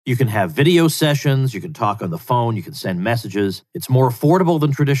therapist. You can have video sessions, you can talk on the phone, you can send messages. It's more affordable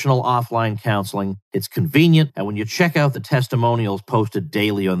than traditional offline counseling. It's convenient, and when you check out the testimonials posted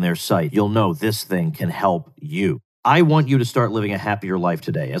daily on their site, you'll know this thing can help you. I want you to start living a happier life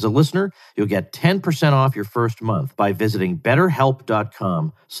today. As a listener, you'll get 10% off your first month by visiting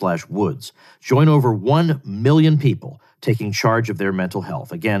betterhelp.com/woods. Join over 1 million people taking charge of their mental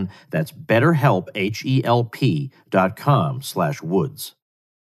health. Again, that's betterhelp, HELP.com/woods.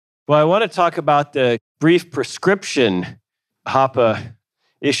 Well, I want to talk about the brief prescription Hoppe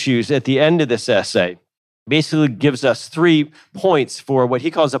issues at the end of this essay. Basically gives us 3 points for what he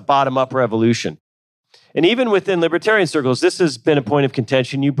calls a bottom-up revolution. And even within libertarian circles, this has been a point of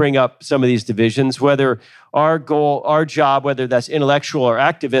contention. You bring up some of these divisions, whether our goal, our job, whether that's intellectual or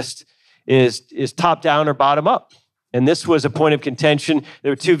activist, is top-down or bottom-up. And this was a point of contention.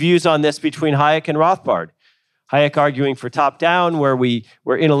 There were 2 views on this between Hayek and Rothbard. Hayek arguing for top-down, where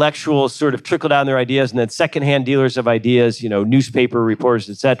intellectuals sort of trickle down their ideas, and then secondhand dealers of ideas, newspaper reporters,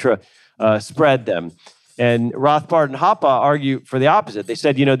 etc., spread them. And Rothbard and Hoppe argue for the opposite. They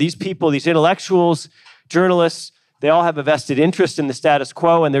said, these people, these intellectuals, journalists, they all have a vested interest in the status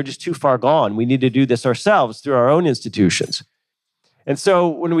quo, and they're just too far gone. We need to do this ourselves through our own institutions. And so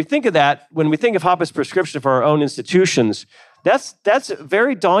when we think of that, when we think of Hoppe's prescription for our own institutions, that's a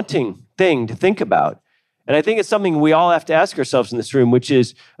very daunting thing to think about. And I think it's something we all have to ask ourselves in this room, which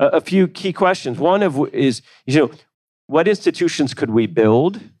is a few key questions. One is, what institutions could we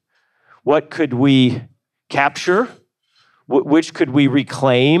build? What could we capture? Which could we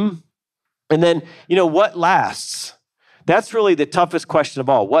reclaim? And then, what lasts? That's really the toughest question of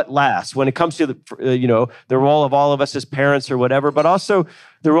all. What lasts when it comes to the role of all of us as parents or whatever, but also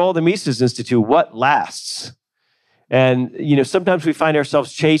the role of the Mises Institute. What lasts? And, sometimes we find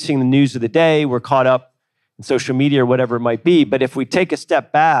ourselves chasing the news of the day. We're caught up in social media or whatever it might be. But if we take a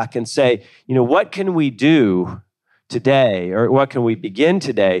step back and say, what can we do today, or what can we begin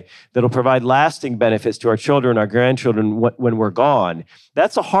today that'll provide lasting benefits to our children, our grandchildren when we're gone?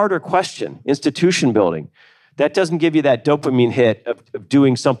 That's a harder question, institution building. That doesn't give you that dopamine hit of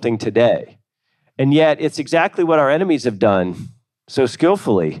doing something today. And yet it's exactly what our enemies have done so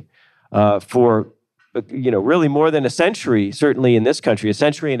skillfully for really more than a century, certainly in this country, a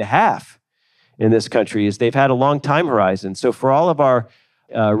century and a half in this country, is they've had a long time horizon. So for all of our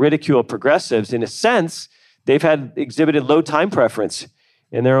ridicule progressives, in a sense, they've exhibited low time preference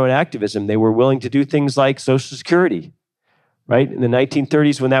in their own activism. They were willing to do things like Social Security, right? In the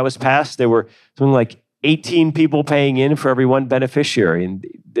 1930s, when that was passed, there were something like 18 people paying in for every 1 beneficiary, and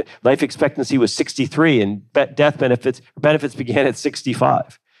the life expectancy was 63, and death benefits began at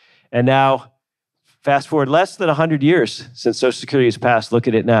 65. And now, fast forward less than 100 years since Social Security was passed, look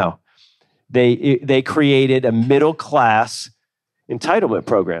at it now. They created a middle-class entitlement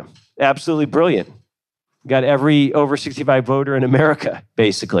program. Absolutely brilliant. Got every over 65 voter in America,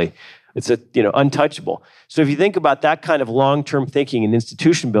 basically. It's untouchable. So if you think about that kind of long-term thinking and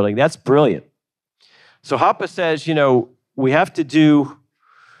institution building, that's brilliant. So Hoppe says, we have to do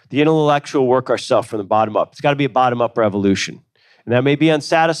the intellectual work ourselves from the bottom up. It's got to be a bottom-up revolution. And that may be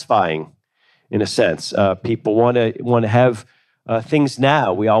unsatisfying in a sense. People want to have things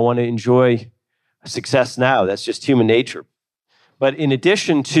now. We all want to enjoy success now. That's just human nature. But in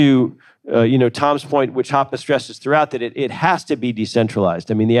addition to, Tom's point, which Hoppe stresses throughout, that it has to be decentralized.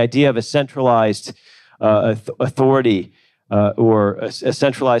 I mean, the idea of a centralized authority or a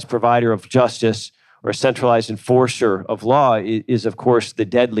centralized provider of justice or a centralized enforcer of law is of course, the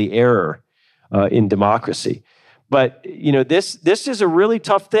deadly error in democracy. But this is a really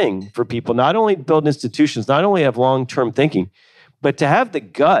tough thing for people, not only to build institutions, not only have long-term thinking, but to have the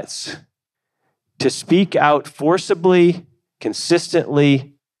guts to speak out forcibly,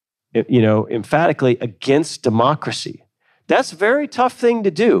 consistently, emphatically against democracy. That's a very tough thing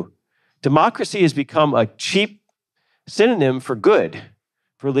to do. Democracy has become a cheap synonym for good,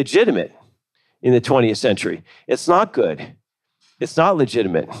 for legitimate in the 20th century. It's not good. It's not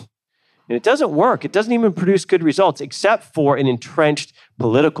legitimate. And it doesn't work. It doesn't even produce good results except for an entrenched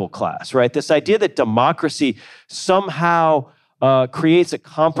political class, right? This idea that democracy somehow creates a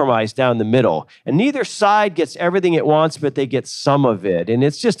compromise down the middle. And neither side gets everything it wants, but they get some of it. And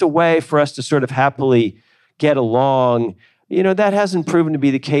it's just a way for us to sort of happily get along. That hasn't proven to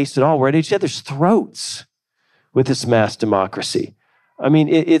be the case at all. We're at each other's throats with this mass democracy. I mean,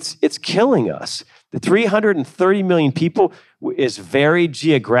 it's killing us. The 330 million people is varied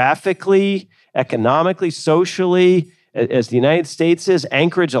geographically, economically, socially, as the United States is.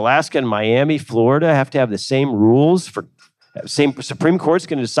 Anchorage, Alaska, and Miami, Florida have to have the same rules for same Supreme Court's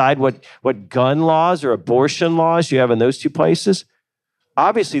going to decide what gun laws or abortion laws you have in those two places.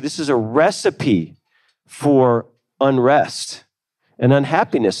 Obviously, this is a recipe for unrest and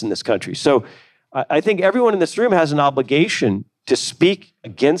unhappiness in this country. So I think everyone in this room has an obligation to speak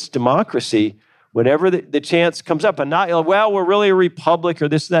against democracy whenever the chance comes up, and not, we're really a republic or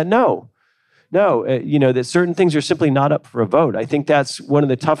this, that. No, that certain things are simply not up for a vote. I think that's one of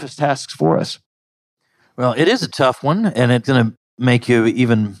the toughest tasks for us. Well, it is a tough one, and it's going to make you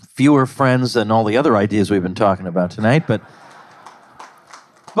even fewer friends than all the other ideas we've been talking about tonight. But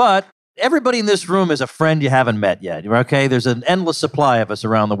everybody in this room is a friend you haven't met yet, okay? There's an endless supply of us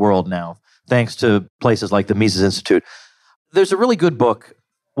around the world now, thanks to places like the Mises Institute. There's a really good book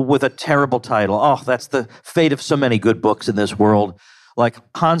with a terrible title. Oh, that's the fate of so many good books in this world. Like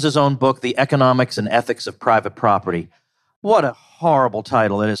Hans's own book, The Economics and Ethics of Private Property. What a horrible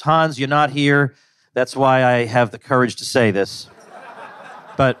title it is. Hans, you're not here. That's why I have the courage to say this.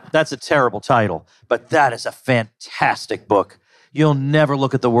 But that's a terrible title. But that is a fantastic book. You'll never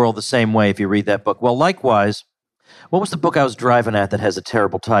look at the world the same way if you read that book. Well, likewise, what was the book I was driving at that has a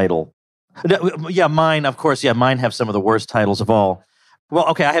terrible title? Yeah, mine, of course. Yeah, mine have some of the worst titles of all. Well,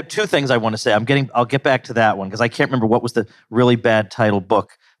 okay, I have two things I want to say. I'll get back to that one because I can't remember what was the really bad title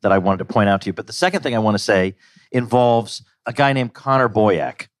book that I wanted to point out to you. But the second thing I want to say involves a guy named Connor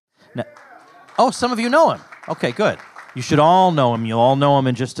Boyack. Now, some of you know him. Okay, good. You should all know him. You'll all know him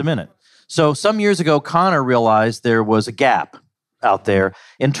in just a minute. So some years ago, Connor realized there was a gap out there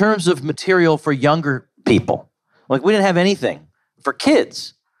in terms of material for younger people. Like, we didn't have anything for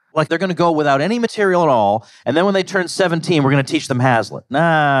kids. Like, they're going to go without any material at all, and then when they turn 17, we're going to teach them Hazlitt.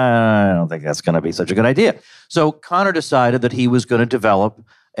 Nah, I don't think that's going to be such a good idea. So Connor decided that he was going to develop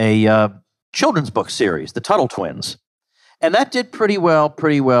a children's book series, the Tuttle Twins. And that did pretty well.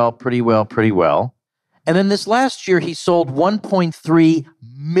 And then this last year, he sold 1.3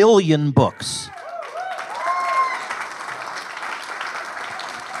 million books.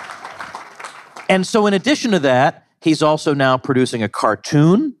 And so in addition to that, he's also now producing a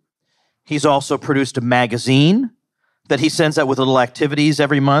cartoon. He's also produced a magazine that he sends out with little activities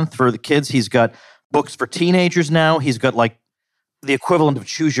every month for the kids. He's got books for teenagers now. He's got like the equivalent of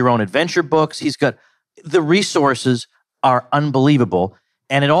choose your own adventure books. He's got the resources are unbelievable.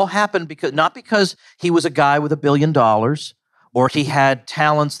 And it all happened not because he was a guy with $1 billion or he had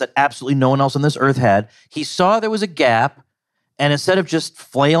talents that absolutely no one else on this earth had. He saw there was a gap, and instead of just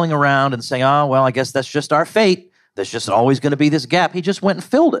flailing around and saying, oh, well, I guess that's just our fate, there's just always going to be this gap, he just went and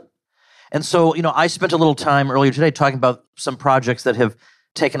filled it. And so, I spent a little time earlier today talking about some projects that have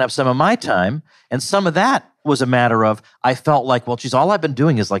taken up some of my time, and some of that was a matter of, I felt like, well, geez, all I've been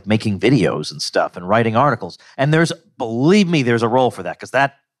doing is like making videos and stuff and writing articles. And believe me, there's a role for that, because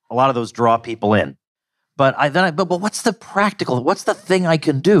a lot of those draw people in. But what's what's the thing I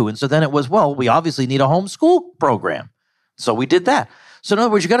can do? And so then it was, well, we obviously need a homeschool program. So we did that. So in other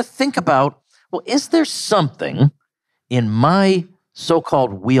words, you got to think about, well, is there something in my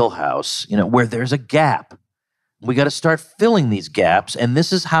so-called wheelhouse, where there's a gap? We got to start filling these gaps. And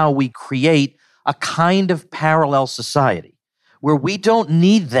this is how we create a kind of parallel society where we don't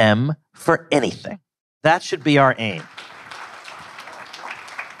need them for anything. That should be our aim.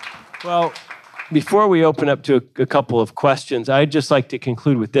 Well, before we open up to a couple of questions, I'd just like to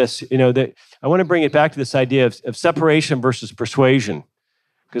conclude with this, that I want to bring it back to this idea of separation versus persuasion,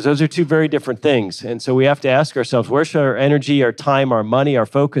 because those are two very different things. And so we have to ask ourselves, where should our energy, our time, our money, our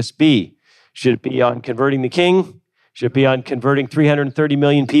focus be? Should it be on converting the king? Should it be on converting 330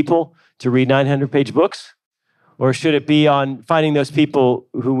 million people to read 900-page books? Or should it be on finding those people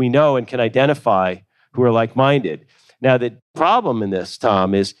who we know and can identify who are like-minded? Now, the problem in this,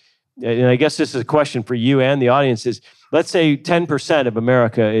 Tom, is, and I guess this is a question for you and the audience, is let's say 10% of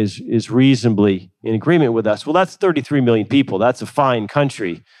America is reasonably in agreement with us. Well, that's 33 million people. That's a fine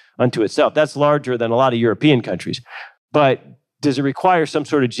country unto itself. That's larger than a lot of European countries. But does it require some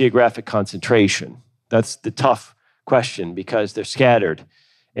sort of geographic concentration? That's the tough question because they're scattered.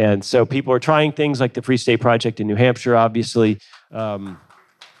 And so people are trying things like the Free State Project in New Hampshire, obviously. And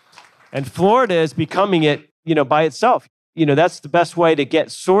Florida is becoming it, by itself. That's the best way to get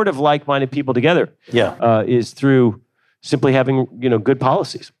sort of like-minded people together. Yeah. Is through simply having, good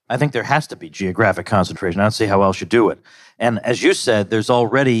policies. I think there has to be geographic concentration. I don't see how else you do it. And as you said, there's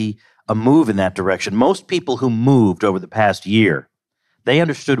already a move in that direction. Most people who moved over the past year, they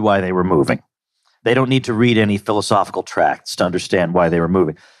understood why they were moving. They don't need to read any philosophical tracts to understand why they were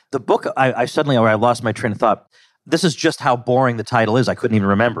moving. The book, I lost my train of thought. This is just how boring the title is. I couldn't even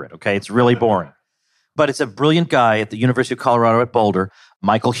remember it, okay? It's really boring. But it's a brilliant guy at the University of Colorado at Boulder,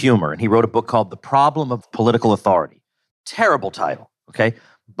 Michael Huemer, and he wrote a book called The Problem of Political Authority. Terrible title, okay?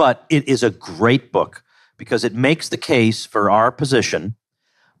 But it is a great book because it makes the case for our position,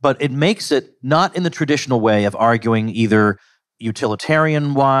 but it makes it not in the traditional way of arguing either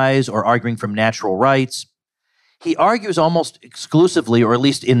utilitarian-wise or arguing from natural rights. He argues almost exclusively, or at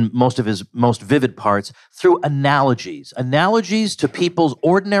least in most of his most vivid parts, through analogies to people's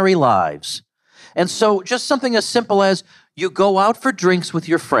ordinary lives. And so just something as simple as you go out for drinks with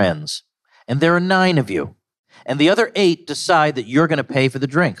your friends, and there are 9 of you, and the other 8 decide that you're going to pay for the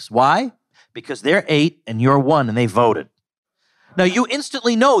drinks. Why? Because they're 8 and you're 1 and they voted. Now, you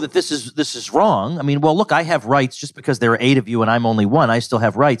instantly know that this is wrong. I mean, well, look, I have rights just because there are 8 of you and I'm only 1. I still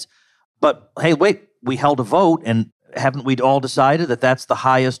have rights. But, hey, wait, we held a vote, and haven't we all decided that that's the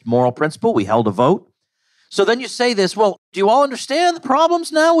highest moral principle? We held a vote. So then you say this, well, do you all understand the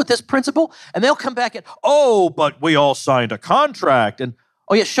problems now with this principle? And they'll come back and, oh, but we all signed a contract. And,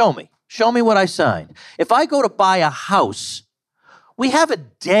 oh, yeah, show me. Show me what I signed. If I go to buy a house, we have a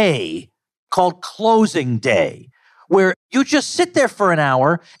day called closing day, where you just sit there for an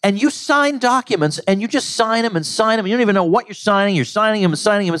hour and you sign documents and you just sign them and sign them. You don't even know what you're signing. You're signing them and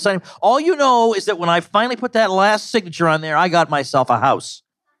signing them and signing them. All you know is that when I finally put that last signature on there, I got myself a house.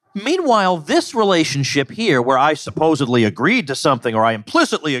 Meanwhile, this relationship here, where I supposedly agreed to something, or I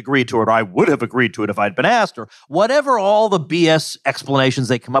implicitly agreed to it, or I would have agreed to it if I'd been asked, or whatever all the BS explanations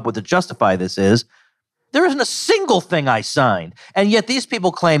they come up with to justify this is, there isn't a single thing I signed. And yet these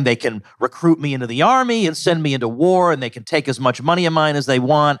people claim they can recruit me into the army and send me into war, and they can take as much money of mine as they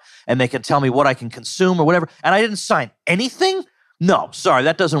want, and they can tell me what I can consume or whatever. And I didn't sign anything? No, sorry,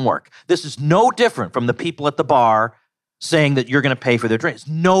 that doesn't work. This is no different from the people at the bar saying that you're going to pay for their drinks.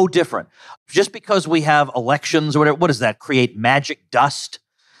 No different. Just because we have elections or whatever, what does that create? Magic dust?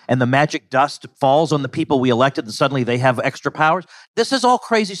 And the magic dust falls on the people we elected and suddenly they have extra powers? This is all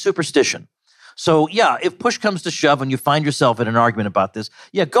crazy superstition. So, yeah, if push comes to shove and you find yourself in an argument about this,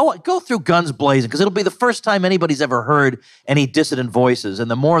 yeah, go through guns blazing, because it'll be the first time anybody's ever heard any dissident voices, and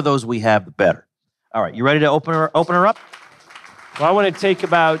the more of those we have, the better. All right, you ready to open her up? Well, I want to take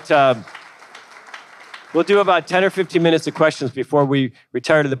about, we'll do about 10 or 15 minutes of questions before we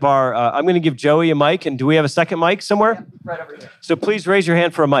retire to the bar. I'm going to give Joey a mic, and do we have a second mic somewhere? Yeah, right over here. So please raise your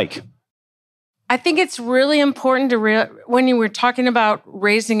hand for a mic. I think it's really important to when you were talking about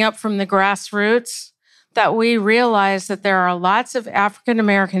raising up from the grassroots, that we realize that there are lots of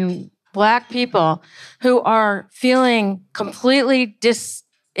African-American Black people who are feeling completely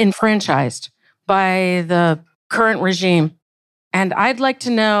disenfranchised by the current regime. And I'd like to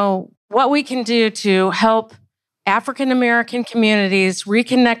know what we can do to help African-American communities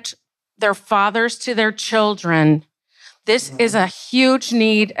reconnect their fathers to their children. This is a huge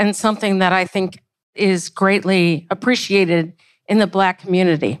need and something that I think is greatly appreciated in the Black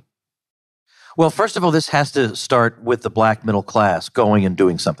community. Well, first of all, this has to start with the Black middle class going and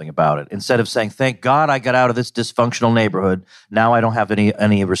doing something about it. Instead of saying, thank God I got out of this dysfunctional neighborhood, now I don't have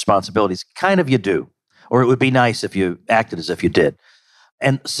any responsibilities. Kind of you do. Or it would be nice if you acted as if you did.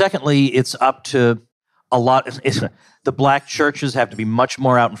 And secondly, it's up to a lot. The Black churches have to be much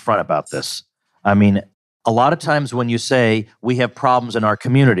more out in front about this. I mean, a lot of times when you say we have problems in our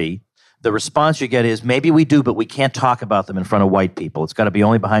community, the response you get is, maybe we do, but we can't talk about them in front of white people. It's got to be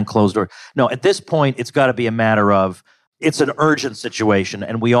only behind closed doors. No, at this point, it's got to be a matter of, it's an urgent situation,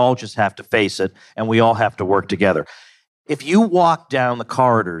 and we all just have to face it, and we all have to work together. If you walk down the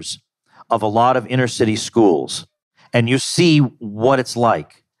corridors of a lot of inner city schools, and you see what it's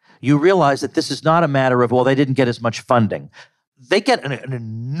like, you realize that this is not a matter of, well, they didn't get as much funding. they get an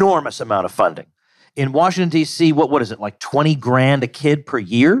enormous amount of funding. In Washington, D.C., what is it, like 20 grand a kid per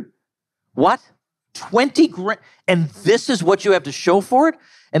year? What? 20 grand? And this is what you have to show for it?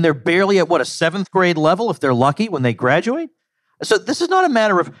 And they're barely at, a 7th grade level if they're lucky when they graduate? So this is not a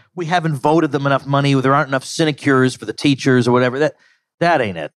matter of we haven't voted them enough money, or there aren't enough sinecures for the teachers or whatever. That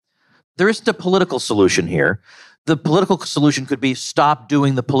ain't it. There isn't a political solution here. The political solution could be stop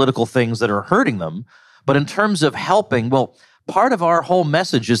doing the political things that are hurting them. But in terms of helping, well, part of our whole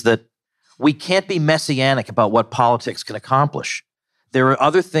message is that we can't be messianic about what politics can accomplish. There are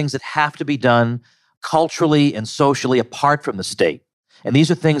other things that have to be done culturally and socially apart from the state. And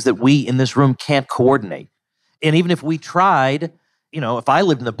these are things that we in this room can't coordinate. And even if we tried, if I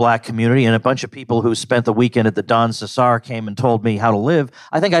lived in the black community and a bunch of people who spent the weekend at the Don Cesar came and told me how to live,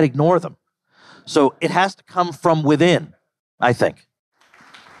 I think I'd ignore them. So it has to come from within, I think.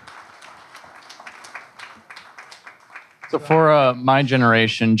 So for my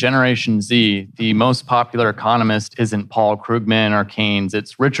generation, Generation Z, the most popular economist isn't Paul Krugman or Keynes.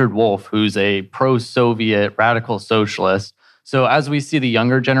 It's Richard Wolff, who's a pro-Soviet radical socialist. So as we see the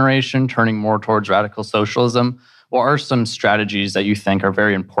younger generation turning more towards radical socialism, what are some strategies that you think are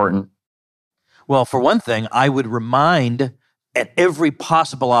very important? Well, for one thing, I would remind, at every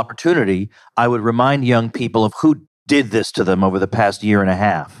possible opportunity, I would remind young people of who did this to them over the past year and a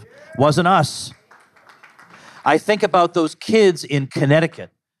half. It wasn't us. I think about those kids in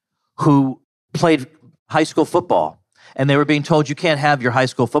Connecticut who played high school football, and they were being told you can't have your high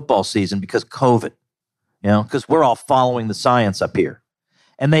school football season because COVID, because we're all following the science up here.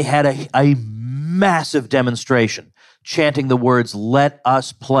 And they had a massive demonstration chanting the words, "Let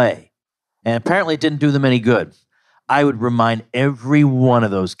us play." And apparently it didn't do them any good. I would remind every one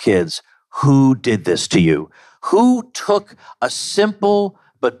of those kids who did this to you, who took a simple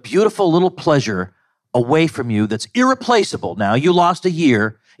but beautiful little pleasure away from you that's irreplaceable. Now, you lost a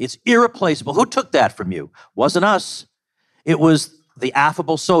year. It's irreplaceable. Who took that from you? Wasn't us. It was the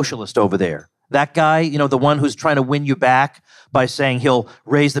affable socialist over there. That guy, the one who's trying to win you back by saying he'll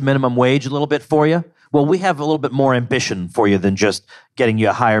raise the minimum wage a little bit for you. Well, we have a little bit more ambition for you than just getting you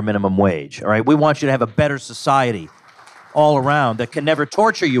a higher minimum wage, all right? We want you to have a better society all around that can never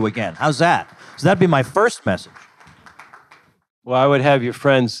torture you again. How's that? So that'd be my first message. Well, I would have your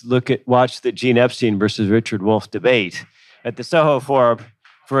friends watch the Gene Epstein versus Richard Wolff debate at the Soho Forum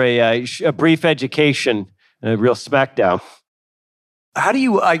for a brief education and a real smackdown. How do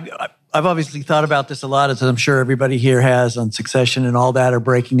you, I've obviously thought about this a lot, as I'm sure everybody here has, on succession and all that, or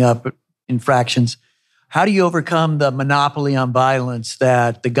breaking up in fractions. How do you overcome the monopoly on violence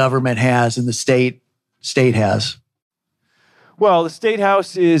that the government has and the state has? Well, the State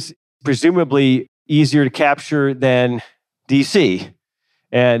House is presumably easier to capture than D.C.,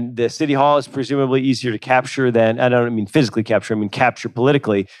 and the City Hall is presumably easier to capture than, I don't mean physically capture, I mean capture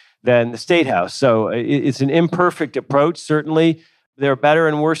politically, than the State House. So it's an imperfect approach. Certainly, there are better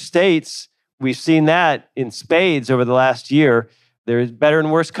and worse states. We've seen that in spades over the last year. There's better and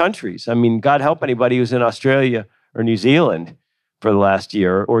worse countries. I mean, God help anybody who's in Australia or New Zealand for the last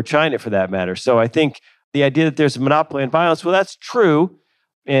year, or China for that matter. So I think the idea that there's a monopoly on violence, well, that's true.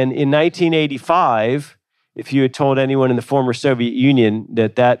 And in 1985, if you had told anyone in the former Soviet Union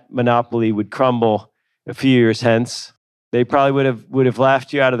that monopoly would crumble a few years hence, they probably would have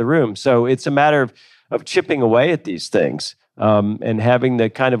laughed you out of the room. So it's a matter of chipping away at these things and having the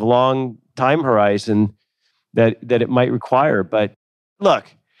kind of long time horizon that it might require. But look,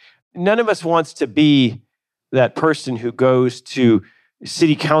 none of us wants to be that person who goes to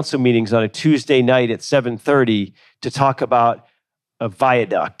city council meetings on a Tuesday night at 7:30 to talk about a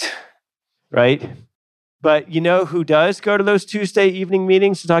viaduct, right? But you know who does go to those Tuesday evening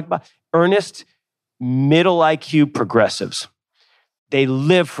meetings to talk about? Earnest, middle IQ progressives. They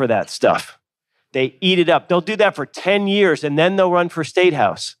live for that stuff. They eat it up. They'll do that for 10 years, and then they'll run for State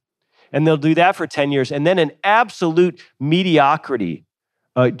House. And they'll do that for 10 years. And then an absolute mediocrity,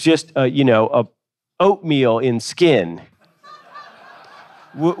 a oatmeal in skin,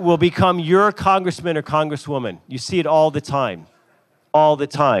 will become your congressman or congresswoman. You see it all the time. All the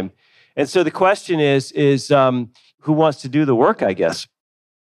time. And so the question is who wants to do the work, I guess?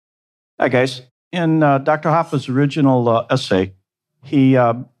 Hi, guys. In Dr. Hoppe's original essay, he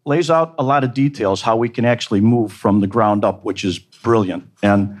lays out a lot of details how we can actually move from the ground up, which is brilliant.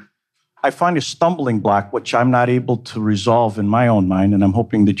 And I find a stumbling block, which I'm not able to resolve in my own mind, and I'm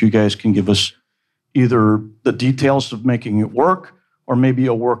hoping that you guys can give us either the details of making it work or maybe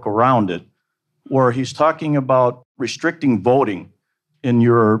a work around it, where he's talking about restricting voting in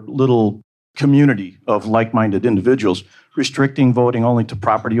your little community of like-minded individuals, restricting voting only to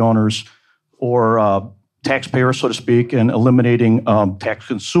property owners or taxpayers, so to speak, and eliminating tax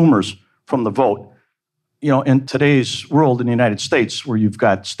consumers from the vote. In today's world in the United States, where you've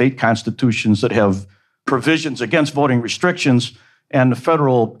got state constitutions that have provisions against voting restrictions and the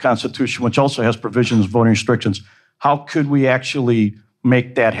federal constitution, which also has provisions of voting restrictions, how could we actually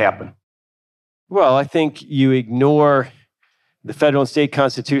make that happen? Well, I think you ignore the federal and state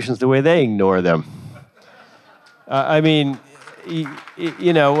constitutions the way they ignore them. When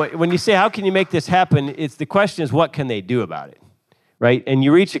you say, how can you make this happen? The question is, what can they do about it, right? And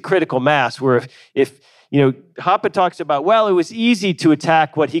you reach a critical mass where if Hoppe talks about, well, it was easy to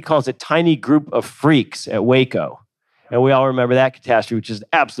attack what he calls a tiny group of freaks at Waco. And we all remember that catastrophe, which is an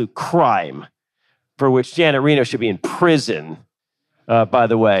absolute crime for which Janet Reno should be in prison, by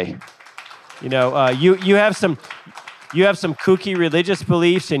the way. You have some kooky religious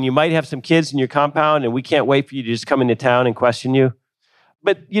beliefs, and you might have some kids in your compound, and we can't wait for you to just come into town and question you.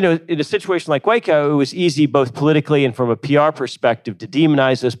 But, in a situation like Waco, it was easy both politically and from a PR perspective to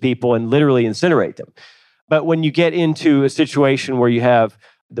demonize those people and literally incinerate them. But when you get into a situation where you have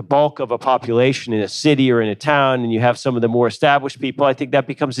the bulk of a population in a city or in a town, and you have some of the more established people, I think that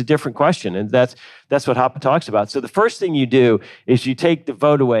becomes a different question. And that's what Hoppe talks about. So the first thing you do is you take the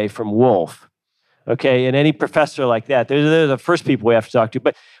vote away from Wolf. Okay, and any professor like that, they're the first people we have to talk to.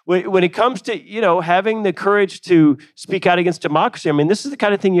 But when it comes to, having the courage to speak out against democracy, this is the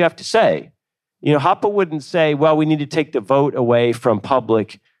kind of thing you have to say. Hoppe wouldn't say, well, we need to take the vote away from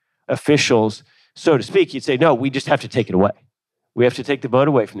public officials, so to speak. He'd say, no, we just have to take it away. We have to take the vote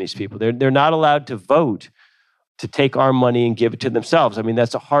away from these people. They're not allowed to vote to take our money and give it to themselves.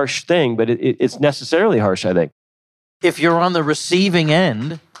 That's a harsh thing, but it's necessarily harsh, I think. If you're on the receiving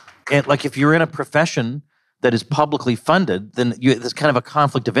end, and like if you're in a profession that is publicly funded, then there's kind of a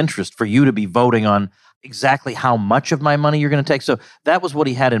conflict of interest for you to be voting on exactly how much of my money you're going to take. So that was what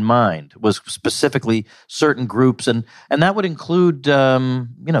he had in mind, was specifically certain groups, and that would include,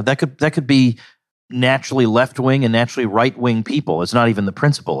 that could be naturally left-wing and naturally right-wing people. It's not even the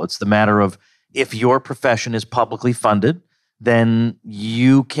principle. It's the matter of, if your profession is publicly funded, then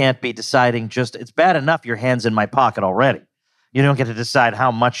you can't be deciding it's bad enough your hand's in my pocket already. You don't get to decide how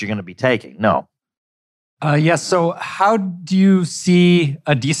much you're going to be taking. No. Yes. So how do you see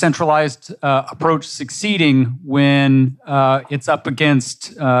a decentralized approach succeeding when it's up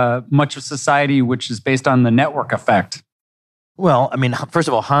against much of society, which is based on the network effect? Well, first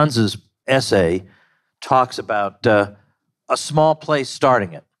of all, Hans's essay talks about a small place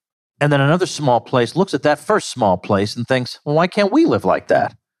starting it. And then another small place looks at that first small place and thinks, well, why can't we live like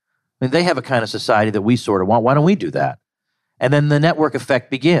that? They have a kind of society that we sort of want. Why don't we do that? And then the network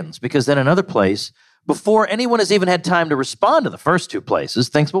effect begins, because then another place, before anyone has even had time to respond to the first two places,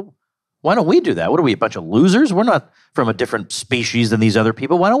 thinks, well, why don't we do that? What are we, a bunch of losers? We're not from a different species than these other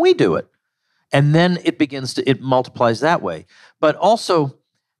people. Why don't we do it? And then it multiplies that way. But also,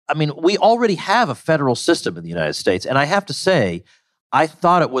 we already have a federal system in the United States. And I have to say, I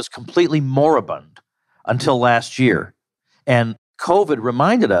thought it was completely moribund until last year. And COVID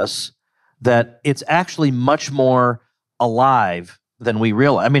reminded us that it's actually much more alive than we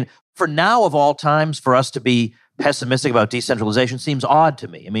realize. For now of all times, for us to be pessimistic about decentralization seems odd to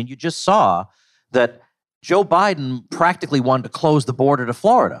me. You just saw that Joe Biden practically wanted to close the border to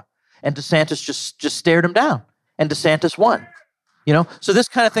Florida, and DeSantis just stared him down, and DeSantis won. So this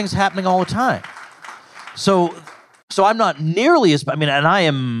kind of thing's happening all the time. So I'm not nearly as, and I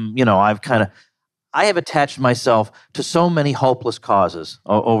am, I have attached myself to so many hopeless causes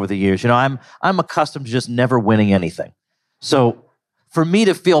over the years. I'm accustomed to just never winning anything. So for me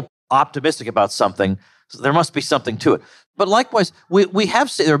to feel optimistic about something, there must be something to it. But likewise, we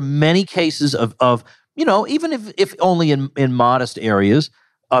have there are many cases of even if only in modest areas,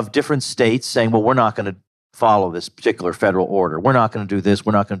 of different states saying, well, we're not going to follow this particular federal order. We're not going to do this.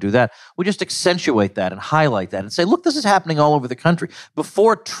 We're not going to do that. We just accentuate that and highlight that and say, look, this is happening all over the country.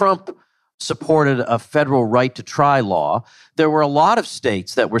 Before Trump supported a federal right to try law, there were a lot of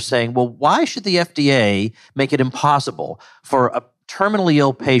states that were saying, well, why should the FDA make it impossible for a terminally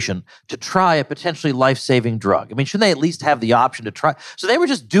ill patient to try a potentially life-saving drug? Shouldn't they at least have the option to try? So they were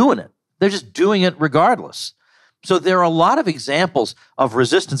just doing it. They're just doing it regardless. So there are a lot of examples of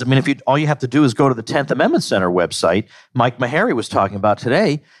resistance. If all you have to do is go to the 10th Amendment Center website, Mike Meharry was talking about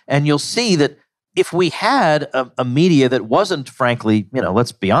today, and you'll see that if we had a media that wasn't, frankly,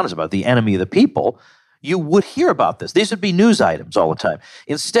 let's be honest about it, the enemy of the people, you would hear about this. These would be news items all the time.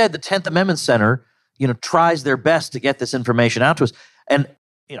 Instead, the 10th Amendment Center, tries their best to get this information out to us. And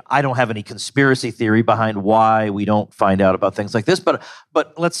I don't have any conspiracy theory behind why we don't find out about things like this, but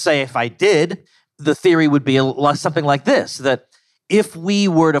let's say if I did, the theory would be something like this, that if we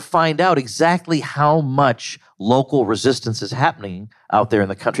were to find out exactly how much local resistance is happening out there in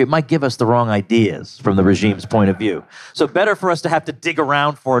the country, it might give us the wrong ideas from the regime's point of view. So better for us to have to dig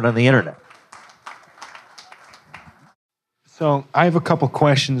around for it on the internet. So I have a couple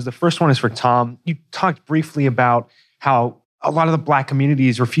questions. The first one is for Tom. You talked briefly about how a lot of the Black community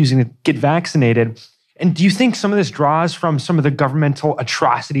is refusing to get vaccinated. And do you think some of this draws from some of the governmental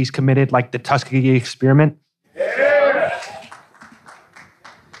atrocities committed, like the Tuskegee experiment?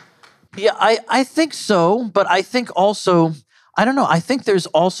 Yeah, I think so, but I think also, I don't know, I think there's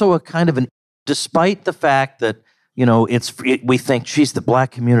also a kind of despite the fact that, we think, geez, the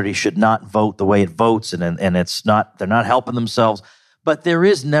Black community should not vote the way it votes, and it's not, they're not helping themselves, but there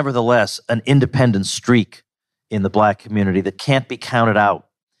is nevertheless an independent streak in the Black community that can't be counted out.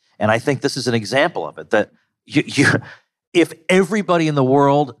 And I think this is an example of it, that if everybody in the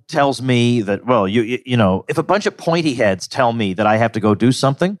world tells me that, well, if a bunch of pointy heads tell me that I have to go do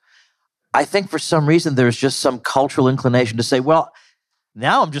something, I think for some reason there's just some cultural inclination to say, well,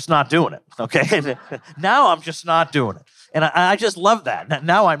 now I'm just not doing it, okay? Now I'm just not doing it. And I just love that.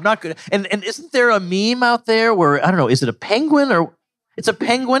 Now I'm not good. And isn't there a meme out there where, I don't know, is it a penguin or... It's a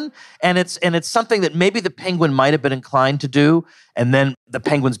penguin, and it's something that maybe the penguin might have been inclined to do, and then the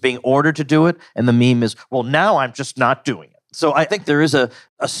penguin's being ordered to do it, and the meme is, well, now I'm just not doing it. So I think there is a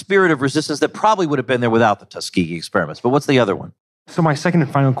spirit of resistance that probably would have been there without the Tuskegee experiments. But what's the other one? So my second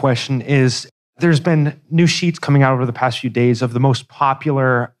and final question is, there's been new sheets coming out over the past few days of the most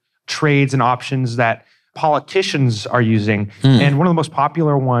popular trades and options that politicians are using. And one of the most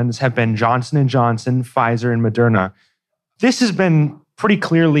popular ones have been Johnson & Johnson, Pfizer, and Moderna. This has been pretty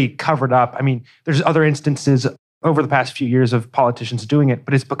clearly covered up. I mean, there's other instances over the past few years of politicians doing it,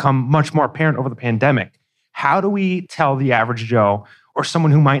 but it's become much more apparent over the pandemic. How do we tell the average Joe or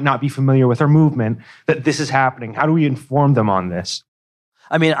someone who might not be familiar with our movement that this is happening? How do we inform them on this?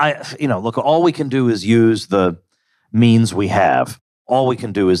 I mean, look, all we can do is use the means we have. All we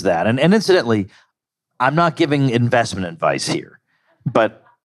can do is that. And incidentally, I'm not giving investment advice here, but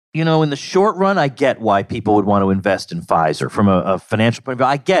in the short run, I get why people would want to invest in Pfizer from a financial point of view.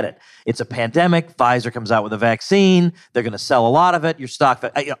 I get it. It's a pandemic. Pfizer comes out with a vaccine. They're going to sell a lot of it. Your stock,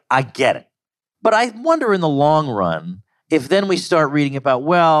 I get it. But I wonder in the long run, if then we start reading about,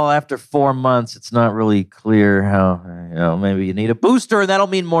 well, after 4 months, it's not really clear how, maybe you need a booster, and that'll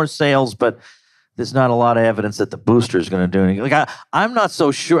mean more sales, but there's not a lot of evidence that the booster is going to do anything. Like, I'm not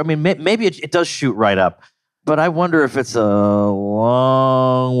so sure. I mean, maybe it does shoot right up. But I wonder if it's a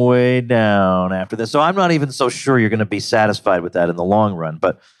long way down after this. So I'm not even so sure you're going to be satisfied with that in the long run.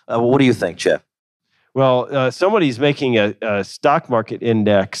 But what do you think, Jeff? Well, somebody's making a stock market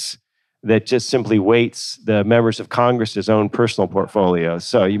index that just simply weights the members of Congress's own personal portfolios.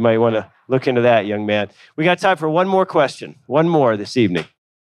 So you might want to look into that, young man. We got time for one more question. One more this evening.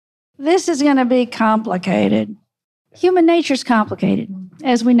 This is going to be complicated. Human nature's complicated,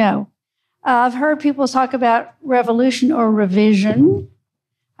 as we know. I've heard people talk about revolution or revision.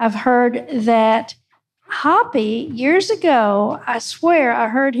 I've heard that Hoppe, years ago, I swear I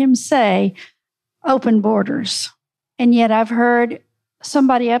heard him say open borders. And yet I've heard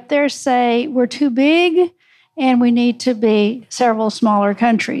somebody up there say we're too big and we need to be several smaller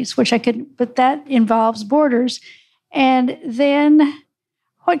countries, but that involves borders. And then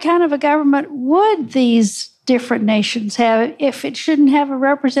what kind of a government would these different nations have if it shouldn't have a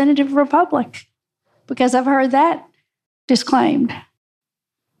representative republic? Because I've heard that disclaimed.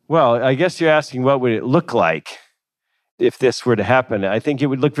 Well, I guess you're asking what would it look like if this were to happen. I think it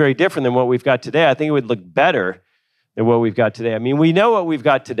would look very different than what we've got today. I think it would look better than what we've got today. I mean, we know what we've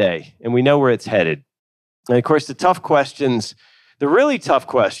got today, and we know where it's headed. And of course, the really tough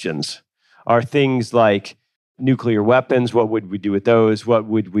questions are things like nuclear weapons. What would we do with those? What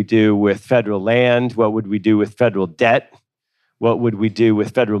would we do with federal land? What would we do with federal debt? What would we do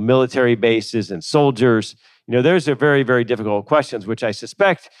with federal military bases and soldiers? Those are very, very difficult questions, which I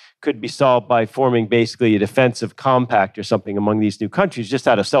suspect could be solved by forming basically a defensive compact or something among these new countries, just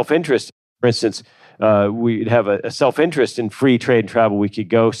out of self-interest. For instance, we'd have a self-interest in free trade and travel. We could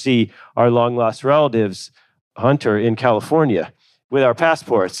go see our long-lost relatives, Hunter, in California with our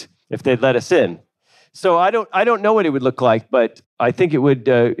passports if they'd let us in. So I don't know what it would look like, but I think it would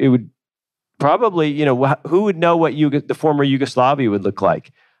probably, who would know what the former Yugoslavia would look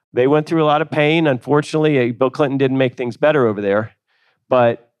like? They went through a lot of pain. Unfortunately, Bill Clinton didn't make things better over there,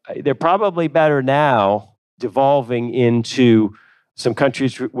 but they're probably better now, devolving into some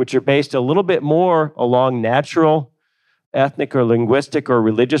countries which are based a little bit more along natural, ethnic or linguistic or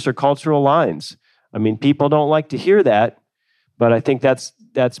religious or cultural lines. I mean, people don't like to hear that, but I think that's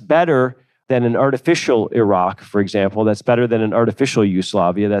better than an artificial Iraq, for example. That's better than an artificial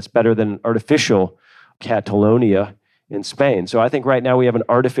Yugoslavia. That's better than an artificial Catalonia in Spain. So I think right now we have an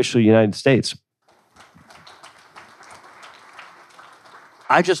artificial United States.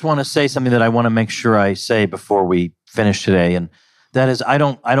 I just want to say something that I want to make sure I say before we finish today, and that is I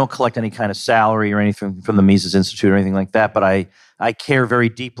don't collect any kind of salary or anything from the Mises Institute or anything like that, but I care very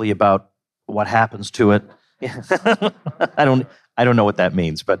deeply about what happens to it. I don't know what that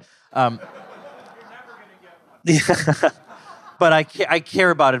means, but but I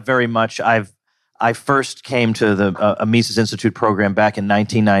care about it very much. I first came to the Mises Institute program back in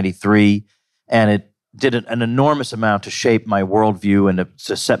 1993, and it did an enormous amount to shape my worldview and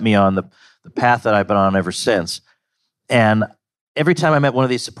to set me on the path that I've been on ever since. And every time I'm at one of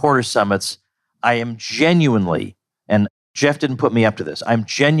these supporter summits, I am genuinely, and Jeff didn't put me up to this, I'm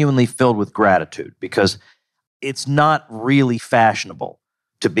genuinely filled with gratitude because it's not really fashionable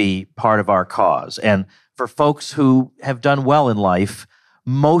to be part of our cause. And for folks who have done well in life,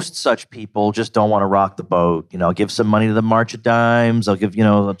 most such people just don't want to rock the boat. I'll give some money to the March of Dimes. I'll give,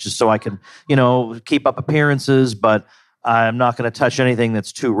 just so I can, keep up appearances, but I'm not going to touch anything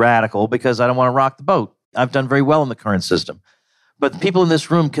that's too radical because I don't want to rock the boat. I've done very well in the current system. But the people in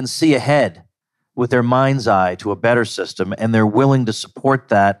this room can see ahead with their mind's eye to a better system, and they're willing to support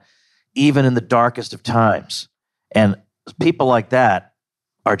that even in the darkest of times. And people like that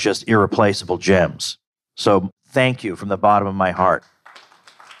are just irreplaceable gems. So thank you from the bottom of my heart.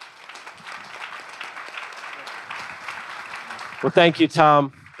 Well, thank you,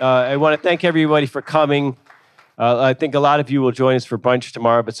 Tom. I want to thank everybody for coming. I think a lot of you will join us for brunch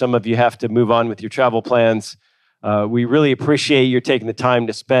tomorrow, but some of you have to move on with your travel plans. We really appreciate your taking the time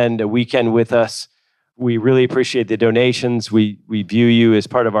to spend a weekend with us. We really appreciate the donations. We view you as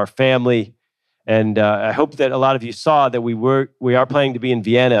part of our family. And I hope that a lot of you saw that we are planning to be in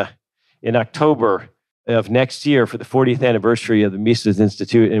Vienna in October of next year for the 40th anniversary of the Mises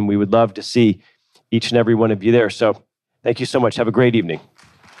Institute, and we would love to see each and every one of you there. So thank you so much. Have a great evening.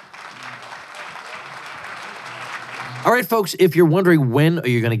 All right, folks, if you're wondering when are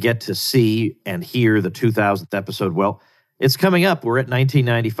you going to get to see and hear the 2000th episode, well, it's coming up. We're at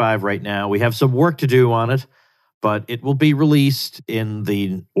 1995 right now. We have some work to do on it, but it will be released in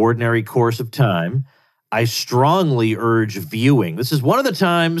the ordinary course of time. I strongly urge viewing. This is one of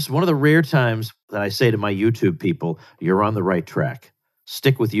the rare times that I say to my YouTube people, you're on the right track.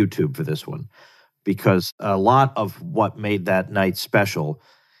 Stick with YouTube for this one, because a lot of what made that night special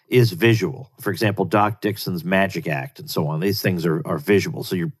is visual. For example, Doc Dixon's Magic Act and so on. These things are visual.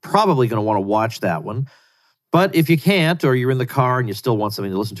 So you're probably going to want to watch that one. But if you can't, or you're in the car and you still want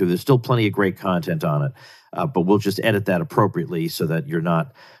something to listen to, there's still plenty of great content on it. But we'll just edit that appropriately so that you're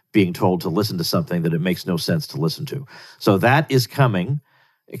not being told to listen to something that it makes no sense to listen to. So that is coming.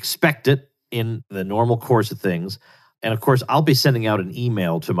 Expect it in the normal course of things. And of course, I'll be sending out an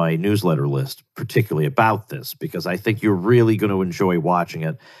email to my newsletter list, particularly about this, because I think you're really going to enjoy watching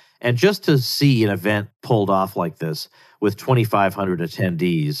it. And just to see an event pulled off like this with 2,500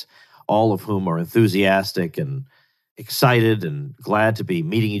 attendees, all of whom are enthusiastic and excited and glad to be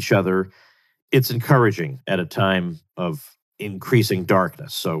meeting each other, it's encouraging at a time of increasing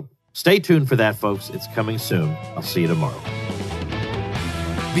darkness. So stay tuned for that, folks. It's coming soon. I'll see you tomorrow.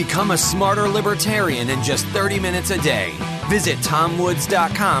 Become a smarter libertarian in just 30 minutes a day. Visit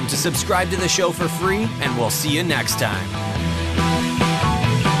TomWoods.com to subscribe to the show for free, and we'll see you next time.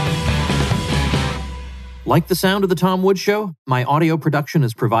 Like the sound of The Tom Woods Show? My audio production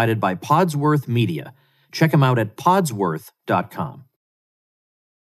is provided by Podsworth Media. Check them out at podsworth.com.